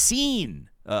 have seen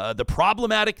the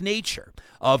problematic nature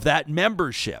of that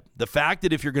membership. The fact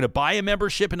that if you're going to buy a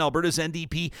membership in Alberta's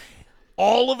NDP,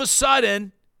 all of a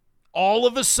sudden,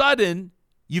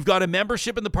 you've got a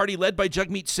membership in the party led by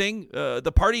Jagmeet Singh,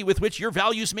 the party with which your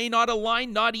values may not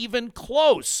align, not even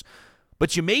close.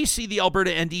 But you may see the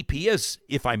Alberta NDP as,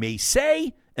 if I may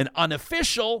say, an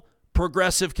unofficial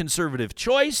progressive conservative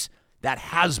choice. That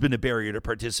has been a barrier to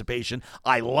participation.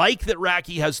 I like that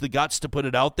Raki has the guts to put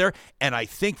it out there, and I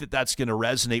think that that's going to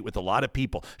resonate with a lot of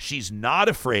people. She's not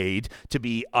afraid to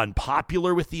be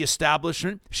unpopular with the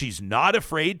establishment. She's not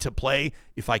afraid to play,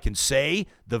 if I can say,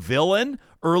 the villain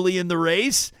early in the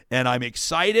race, and I'm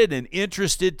excited and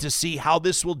interested to see how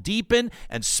this will deepen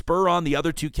and spur on the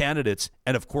other two candidates.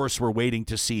 And of course, we're waiting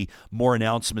to see more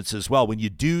announcements as well. When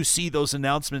you do see those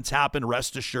announcements happen,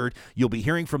 rest assured, you'll be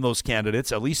hearing from those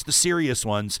candidates, at least the serious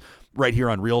ones, right here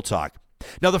on Real Talk.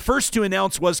 Now, the first to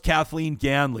announce was Kathleen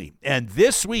Ganley. And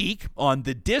this week on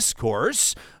The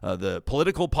Discourse, the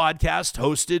political podcast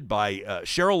hosted by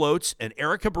Cheryl Oates and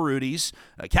Erica Barudis,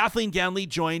 Kathleen Ganley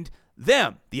joined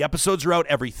them. The episodes are out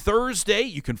every Thursday.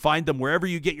 You can find them wherever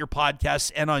you get your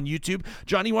podcasts and on YouTube.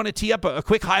 Johnny, you want to tee up a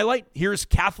quick highlight? Here's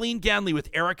Kathleen Ganley with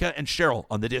Erica and Cheryl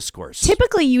on The Discourse.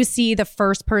 Typically, you see the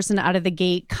first person out of the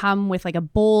gate come with like a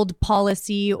bold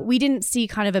policy. We didn't see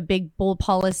kind of a big, bold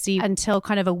policy until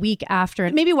kind of a week after.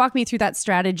 Maybe walk me through that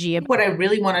strategy. What I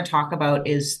really want to talk about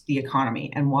is the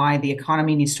economy and why the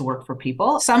economy needs to work for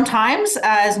people. Sometimes,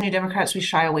 as New Democrats, we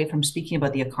shy away from speaking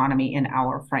about the economy in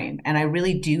our frame. And I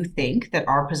really do think that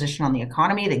our position on the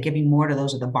economy, that giving more to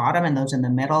those at the bottom and those in the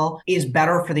middle is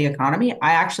better for the economy.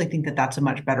 I actually think that that's a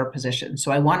much better position. So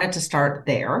I wanted to start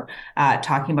there,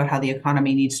 talking about how the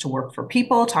economy needs to work for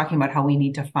people, talking about how we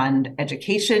need to fund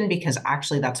education, because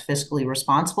actually that's fiscally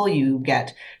responsible. You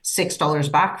get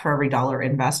 $6 back for every dollar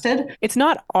invested. It's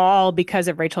not all because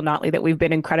of Rachel Notley that we've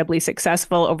been incredibly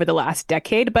successful over the last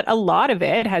decade, but a lot of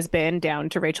it has been down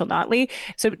to Rachel Notley.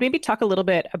 So maybe talk a little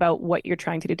bit about what you're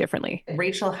trying to do differently.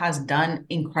 Rachel has done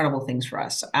incredible things for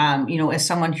us. As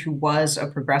someone who was a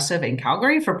progressive in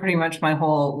Calgary for pretty much my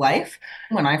whole life,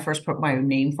 when I first put my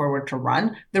name forward to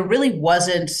run, there really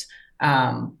wasn't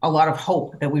a lot of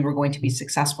hope that we were going to be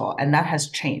successful. And that has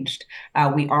changed.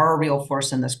 We are a real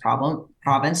force in this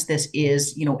province. This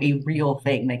is, a real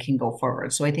thing that can go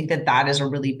forward. So I think that that is a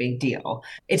really big deal.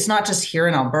 It's not just here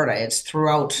in Alberta, it's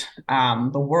throughout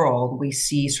the world. We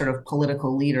see sort of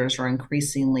political leaders are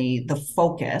increasingly the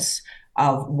focus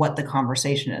of what the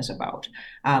conversation is about.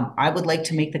 I would like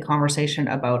to make the conversation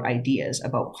about ideas,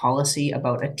 about policy,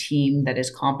 about a team that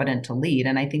is competent to lead.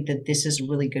 And I think that this is a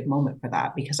really good moment for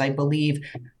that, because I believe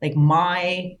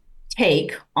my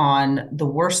take on the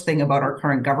worst thing about our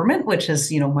current government, which is,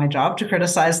 my job to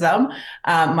criticize them.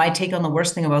 My take on the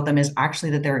worst thing about them is actually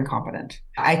that they're incompetent.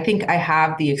 I think I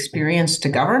have the experience to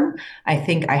govern. I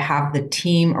think I have the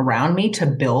team around me to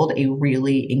build a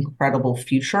really incredible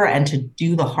future and to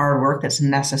do the hard work that's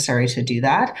necessary to do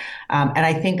that. And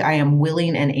I think I am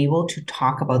willing and able to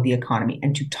talk about the economy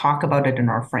and to talk about it in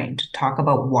our frame, to talk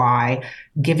about why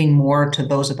giving more to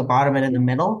those at the bottom and in the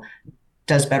middle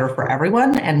does better for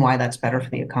everyone and why that's better for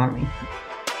the economy.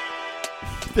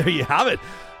 There you have it.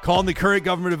 Calling the current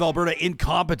government of Alberta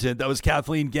incompetent. That was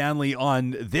Kathleen Ganley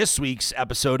on this week's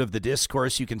episode of The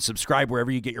Discourse. You can subscribe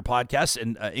wherever you get your podcasts,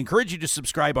 and encourage you to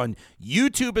subscribe on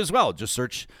YouTube as well. Just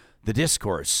search The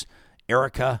Discourse.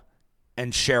 Erica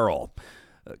and Cheryl.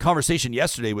 Conversation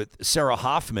yesterday with Sarah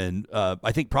Hoffman.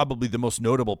 I think probably the most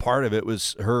notable part of it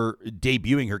was her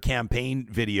debuting her campaign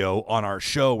video on our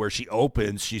show, where she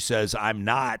opens. She says, "I'm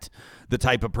not the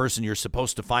type of person you're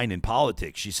supposed to find in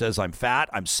politics." She says, "I'm fat,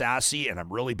 I'm sassy, and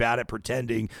I'm really bad at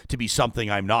pretending to be something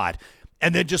I'm not."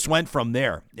 And then just went from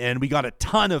there. And we got a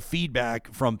ton of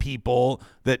feedback from people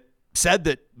that said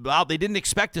that, well, they didn't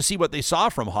expect to see what they saw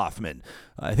from Hoffman.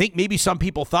 I think maybe some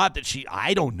people thought that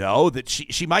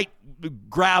she might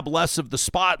grab less of the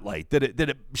spotlight,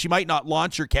 she might not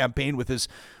launch her campaign with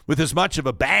as much of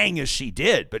a bang as she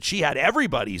did, but she had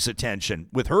everybody's attention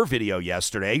with her video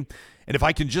yesterday. And if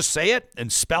I can just say it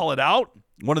and spell it out,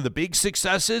 one of the big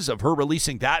successes of her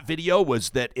releasing that video was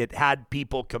that it had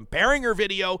people comparing her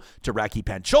video to Raki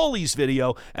Pancholi's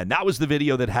video, and that was the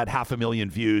video that had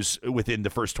 500,000 views within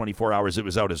the first 24 hours it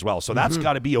was out as well. So that's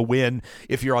got to be a win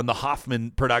if you're on the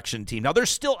Hoffman production team. Now, there's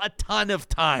still a ton of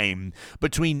time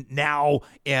between now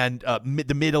and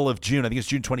the middle of June. I think it's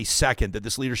June 22nd that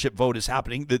this leadership vote is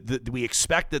happening. We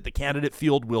expect that the candidate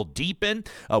field will deepen.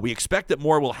 We expect that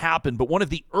more will happen. But one of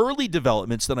the early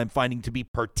developments that I'm finding to be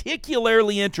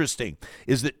particularly interesting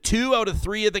is that 2 out of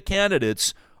 3 of the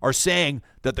candidates are saying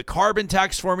that the carbon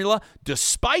tax formula,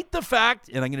 despite the fact,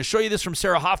 and I'm going to show you this from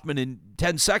Sarah Hoffman in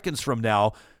 10 seconds from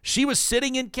now, she was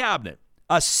sitting in cabinet,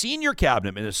 a senior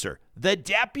cabinet minister, the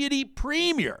deputy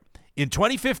premier in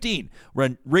 2015,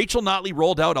 when Rachel Notley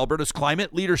rolled out Alberta's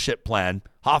climate leadership plan.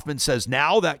 Hoffman says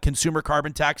now that consumer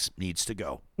carbon tax needs to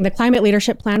go. The climate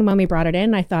leadership plan, when we brought it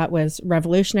in, I thought was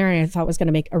revolutionary. I thought was going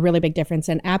to make a really big difference.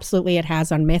 And absolutely it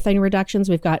has on methane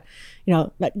reductions. We've got,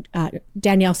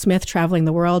 Danielle Smith traveling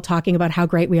the world talking about how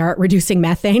great we are at reducing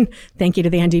methane. Thank you to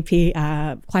the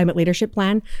NDP climate leadership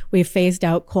plan. We've phased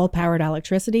out coal-powered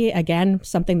electricity. Again,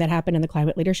 something that happened in the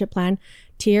climate leadership plan.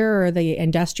 TIER, or the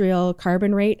industrial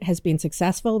carbon rate, has been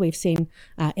successful. We've seen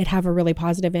it have a really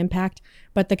positive impact.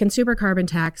 But the consumer carbon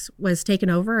tax was taken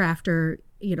over after,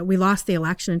 we lost the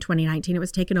election in 2019. It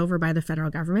was taken over by the federal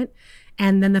government.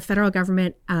 And then the federal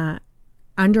government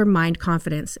undermined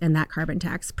confidence in that carbon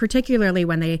tax, particularly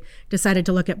when they decided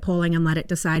to look at polling and let it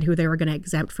decide who they were going to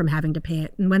exempt from having to pay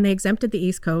it. And when they exempted the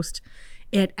East Coast,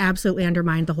 it absolutely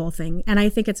undermined the whole thing. And I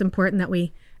think it's important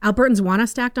that Albertans want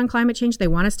us to act on climate change. They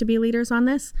want us to be leaders on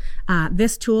this.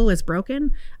 This tool is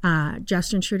broken.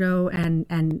 Justin Trudeau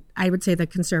and I would say the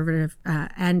Conservative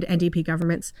and NDP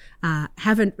governments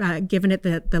haven't given it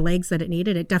the legs that it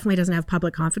needed. It definitely doesn't have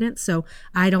public confidence. So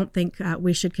I don't think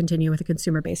we should continue with a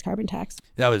consumer-based carbon tax.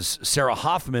 That was Sarah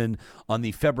Hoffman on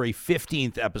the February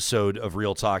 15th episode of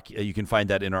Real Talk. You can find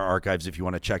that in our archives if you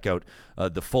want to check out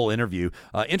the full interview.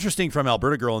 Interesting from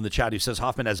Alberta Girl in the chat, who says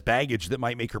Hoffman has baggage that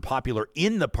might make her popular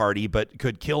in the party but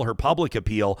could kill her public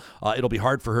appeal. It'll be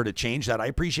hard for her to change that. I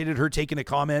appreciated her taking a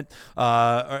question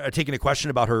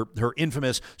about her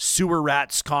infamous sewer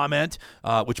rats comment,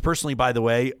 which personally, by the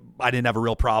way, I didn't have a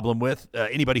real problem with.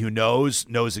 Anybody who knows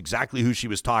exactly who she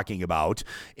was talking about.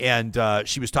 And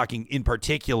she was talking in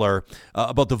particular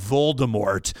about the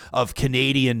Voldemort of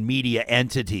Canadian media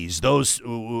entities, those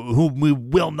whom we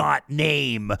will not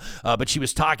name. But she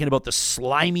was talking about the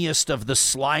slimiest of the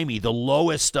slimy, the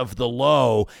lowest of the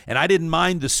low. And I didn't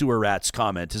mind the sewer rats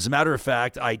comment. As a matter of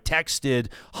fact, I texted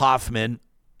Hoffman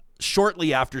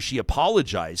shortly after she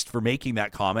apologized for making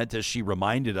that comment, as she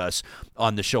reminded us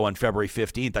on the show on February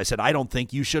 15th. I said, I don't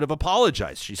think you should have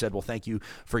apologized. She said, well, thank you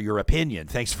for your opinion.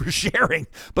 Thanks for sharing.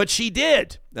 But she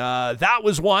did. That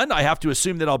was one I have to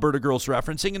assume that Alberta Girl's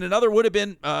referencing. And another would have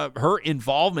been her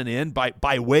involvement in,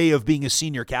 by way of being a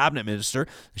senior cabinet minister.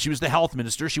 She was the health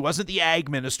minister. She wasn't the ag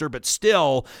minister, but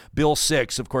still Bill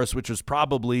 6, of course, which was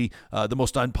probably the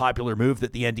most unpopular move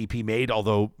that the NDP made,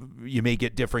 although you may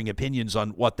get differing opinions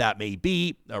on what that may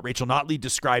be. Rachel Notley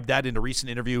described that in a recent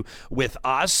interview with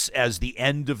us as the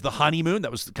end of the honeymoon.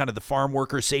 That was kind of the farm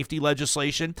worker safety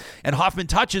legislation. And Hoffman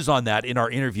touches on that in our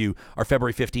interview, our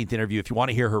February 15th interview. If you want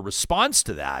to hear her response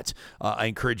to that, I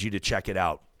encourage you to check it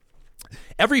out.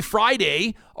 Every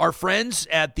Friday, our friends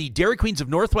at the Dairy Queens of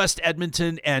Northwest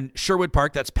Edmonton and Sherwood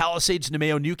Park, that's Palisades,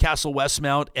 Nemeo, Newcastle,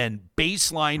 Westmount, and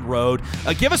Baseline Road,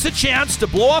 give us a chance to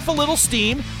blow off a little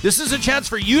steam. This is a chance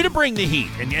for you to bring the heat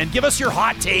and give us your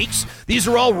hot takes. These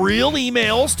are all real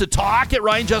emails to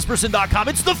talk@ryanjesperson.com.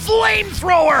 It's the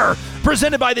flamethrower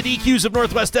presented by the DQs of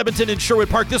Northwest Edmonton and Sherwood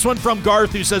Park. This one from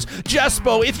Garth, who says,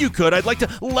 Jespo, if you could, I'd like to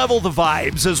level the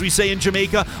vibes, as we say in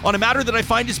Jamaica, on a matter that I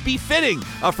find is befitting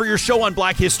for your show on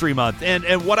Black History Month.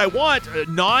 And what I want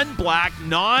non-Black,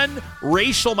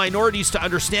 non-racial minorities to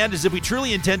understand is if we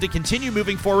truly intend to continue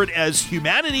moving forward as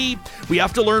humanity, we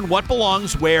have to learn what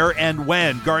belongs where and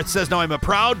when. Garth says, now I'm a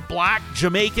proud Black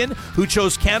Jamaican who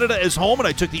chose Canada as home, and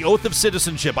I took the oath of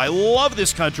citizenship. I love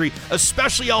this country,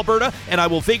 especially Alberta, and I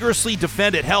will vigorously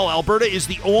defend it. Hell, Alberta is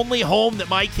the only home that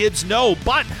my kids know.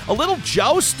 But a little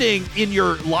jousting in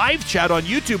your live chat on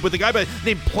YouTube with a guy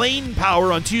named Plain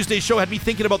Power on Tuesday's show had me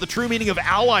thinking about the true meaning of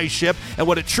allyship and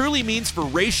what it truly means for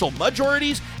racial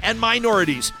majorities and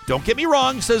minorities. Don't get me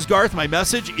wrong, says Garth, my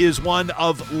message is one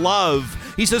of love.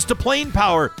 He says, to Plain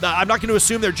Power, I'm not going to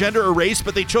assume their gender or race,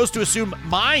 but they chose to assume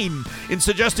mine in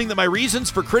suggesting that my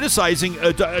reasons for criticizing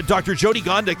Dr. Jyoti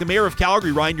Gondek, the mayor of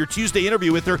Calgary, Ryan, your Tuesday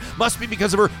interview with her, must be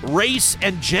because of her race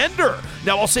and gender.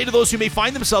 Now, I'll say to those who may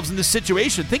find themselves in this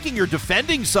situation, thinking you're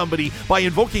defending somebody by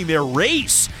invoking their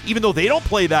race, even though they don't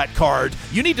play that card,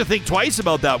 you need to think twice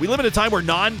about that. We live in a time where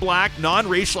non-Black,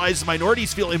 non-racialized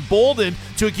minorities feel emboldened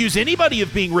to accuse anybody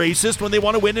of being racist when they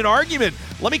want to win an argument.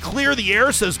 Let me clear the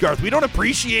air, says Garth. We don't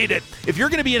appreciate it. If you're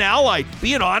going to be an ally,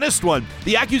 be an honest one.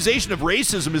 The accusation of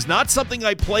racism is not something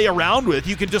I play around with.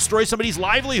 You can destroy somebody's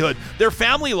livelihood, their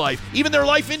family life, even their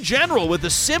life in general with a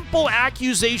simple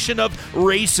accusation of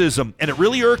racism. And it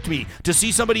really irked me to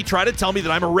see somebody try to tell me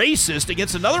that I'm a racist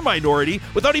against another minority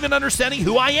without even understanding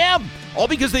who I am. All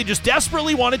because they just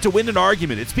desperately wanted to win an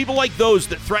argument. It's people like those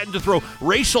that threaten to throw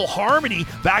racial harmony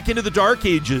back into the Dark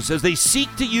Ages as they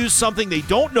seek to use something they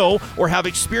don't know or have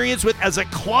experience with as a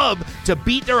club to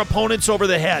beat their opponents over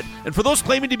the head. And for those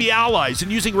claiming to be allies and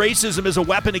using racism as a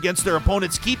weapon against their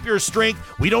opponents, keep your strength.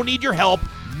 We don't need your help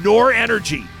nor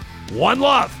energy. One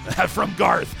love from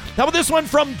Garth. How about this one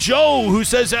from Joe, who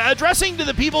says, addressing to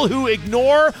the people who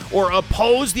ignore or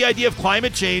oppose the idea of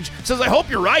climate change, says, I hope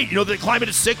you're right. You know, the climate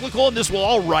is cyclical and this will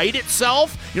all right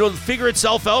itself, figure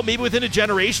itself out maybe within a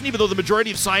generation, even though the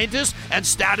majority of scientists and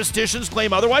statisticians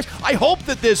claim otherwise. I hope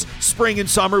that this spring and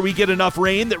summer we get enough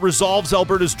rain that resolves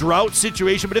Alberta's drought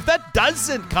situation. But if that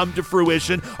doesn't come to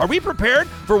fruition, are we prepared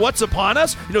for what's upon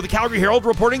us? The Calgary Herald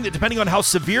reporting that depending on how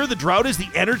severe the drought is, the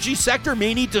energy sector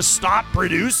may need to stop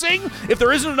producing. If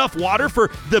there isn't enough water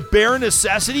for the bare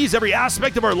necessities, every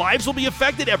aspect of our lives will be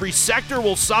affected. Every sector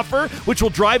will suffer, which will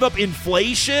drive up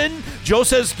inflation. Joe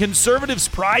says conservatives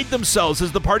pride themselves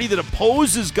as the party that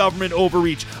opposes government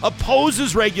overreach,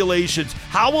 opposes regulations.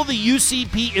 How will the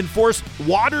UCP enforce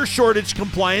water shortage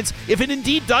compliance if it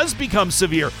indeed does become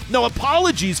severe? No,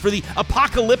 apologies for the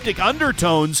apocalyptic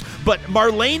undertones, but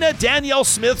Marlena Danielle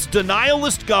Smith's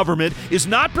denialist government is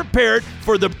not prepared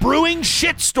for the brewing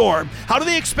shitstorm. How do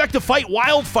they expect to fight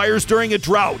wildfires during a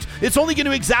drought? It's only going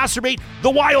to exacerbate the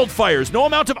wildfires. No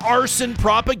amount of arson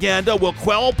propaganda will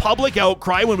quell public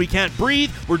outcry when we can't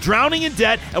breathe, we're drowning in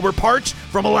debt, and we're parched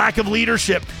from a lack of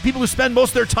leadership. People who spend most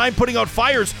of their time putting out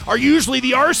fires are usually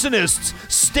the arsonists.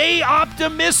 Stay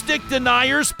optimistic,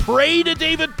 deniers. Pray to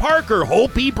David Parker.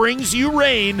 Hope he brings you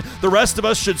rain. The rest of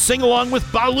us should sing along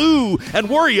with Baloo and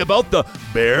worry about the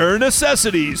bare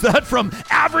necessities. That from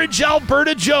Average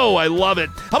Alberta Joe. I love it.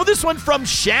 How about this one from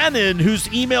Shannon,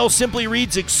 whose email simply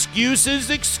reads, excuses,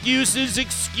 excuses,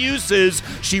 excuses.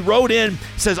 She wrote in,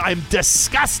 says, I'm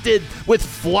disgusted with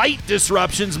flight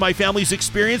disruptions my family's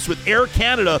experienced with Air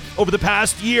Canada over the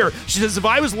past year. She says, if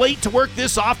I was late to work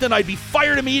this often, I'd be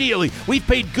fired immediately. We've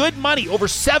paid good money, over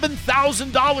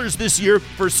 $7,000 this year,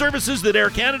 for services that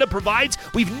Air Canada provides.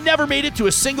 We've never made it to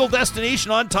a single destination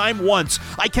on time once.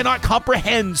 I cannot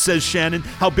comprehend, says Shannon,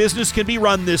 how business can be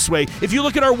run this way. If you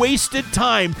look at our wasted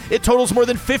time, it totals more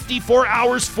than 54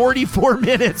 hours, 44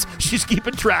 minutes. She's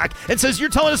keeping track and says, you're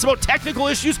telling us about technical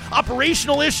issues,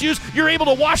 operational issues. You're able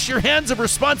to wash your hands of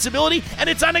responsibility, and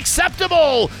it's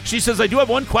unacceptable. She says, I do have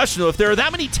one question, though. If there are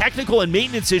that many technical and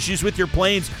maintenance issues with your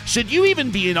planes, should you even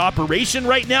be in operation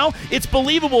right now? It's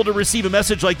believable to receive a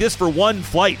message like this for one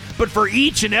flight, but for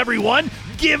each and every one,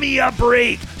 give me a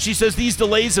break. She says these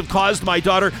delays have caused my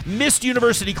daughter missed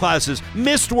university classes,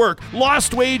 missed work,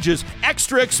 lost wages,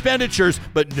 extra expenditures,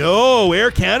 but no, Air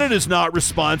Canada is not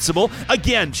responsible.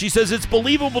 Again, she says it's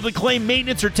believable to claim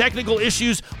maintenance or technical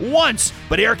issues once,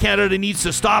 but Air Canada needs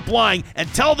to stop lying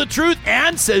and tell the truth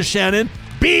and, says Shannon,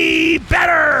 be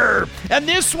better. And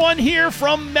this one here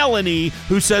from Melanie,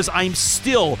 who says, I'm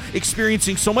still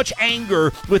experiencing so much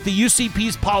anger with the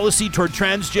UCP's policy toward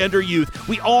transgender youth.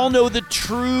 We all know the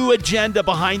true agenda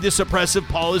behind this oppressive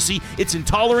policy. It's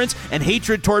intolerance and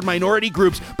hatred toward minority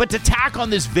groups. But to tack on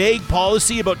this vague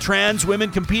policy about trans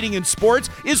women competing in sports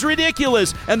is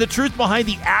ridiculous. And the truth behind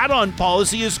the add-on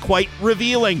policy is quite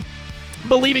revealing.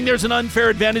 Believing there's an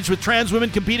unfair advantage with trans women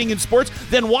competing in sports,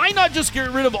 then why not just get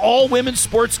rid of all women's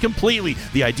sports completely?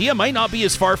 The idea might not be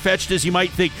as far-fetched as you might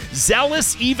think.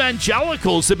 Zealous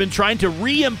evangelicals have been trying to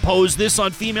reimpose this on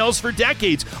females for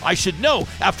decades. I should know,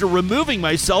 after removing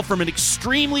myself from an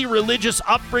extremely religious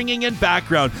upbringing and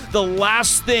background, the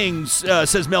last thing,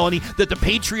 says Melanie, that the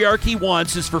patriarchy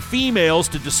wants is for females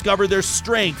to discover their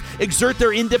strength, exert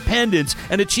their independence,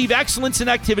 and achieve excellence in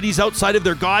activities outside of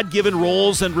their God-given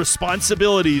roles and responsibilities.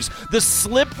 The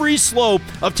slippery slope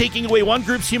of taking away one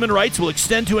group's human rights will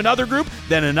extend to another group,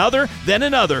 then another, then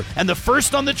another. And the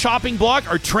first on the chopping block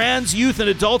are trans youth and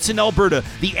adults in Alberta.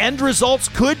 The end results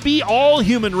could be all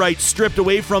human rights stripped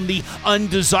away from the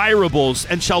undesirables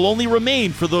and shall only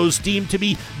remain for those deemed to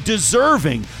be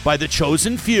deserving by the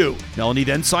chosen few. Melanie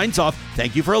then signs off.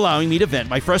 Thank you for allowing me to vent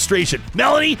my frustration.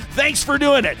 Melanie, thanks for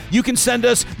doing it. You can send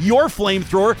us your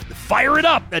flamethrower. Fire it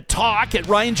up at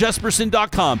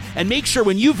talk@ryanjesperson.com. And make sure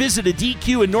when you visit a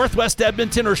DQ in Northwest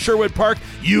Edmonton or Sherwood Park,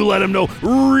 you let them know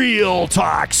Real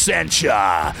Talk sent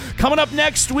ya. Coming up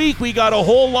next week, we got a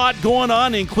whole lot going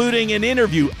on, including an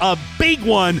interview, a big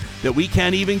one that we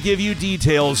can't even give you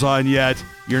details on yet.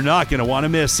 You're not going to want to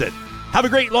miss it. Have a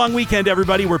great long weekend,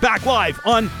 everybody. We're back live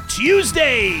on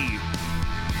Tuesday.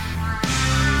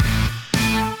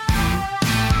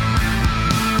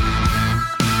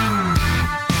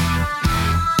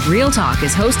 Real Talk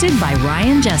is hosted by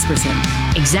Ryan Jesperson.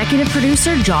 Executive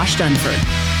producer Josh Dunford.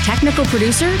 Technical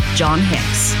producer John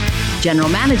Hicks. General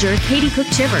manager Katie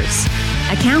Cook-Chivers.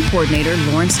 Account coordinator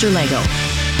Lawrence Derlego.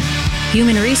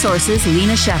 Human resources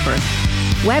Lena Shepard.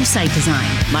 Website design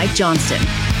Mike Johnston.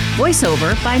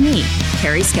 Voiceover by me,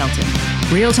 Carrie Skelton.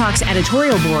 Real Talk's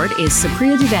editorial board is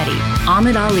Supriya Dwivedi,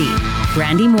 Ahmed Ali,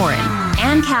 Brandy Morin,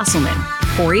 Ann Castleman,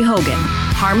 Corey Hogan,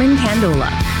 Harmon Candola,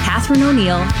 Catherine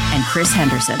O'Neill, and Chris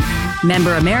Henderson.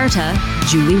 Member Emerita,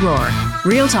 Julie Rohr.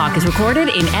 Real Talk is recorded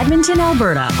in Edmonton,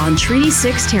 Alberta on Treaty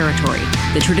 6 territory,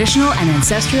 the traditional and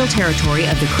ancestral territory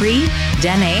of the Cree,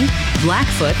 Dene,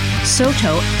 Blackfoot,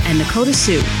 Saulteaux, and Nakota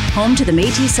Sioux, home to the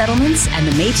Métis settlements and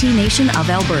the Métis Nation of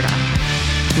Alberta.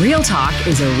 Real Talk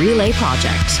is a relay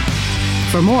project.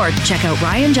 For more, check out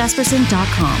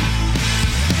ryanjesperson.com.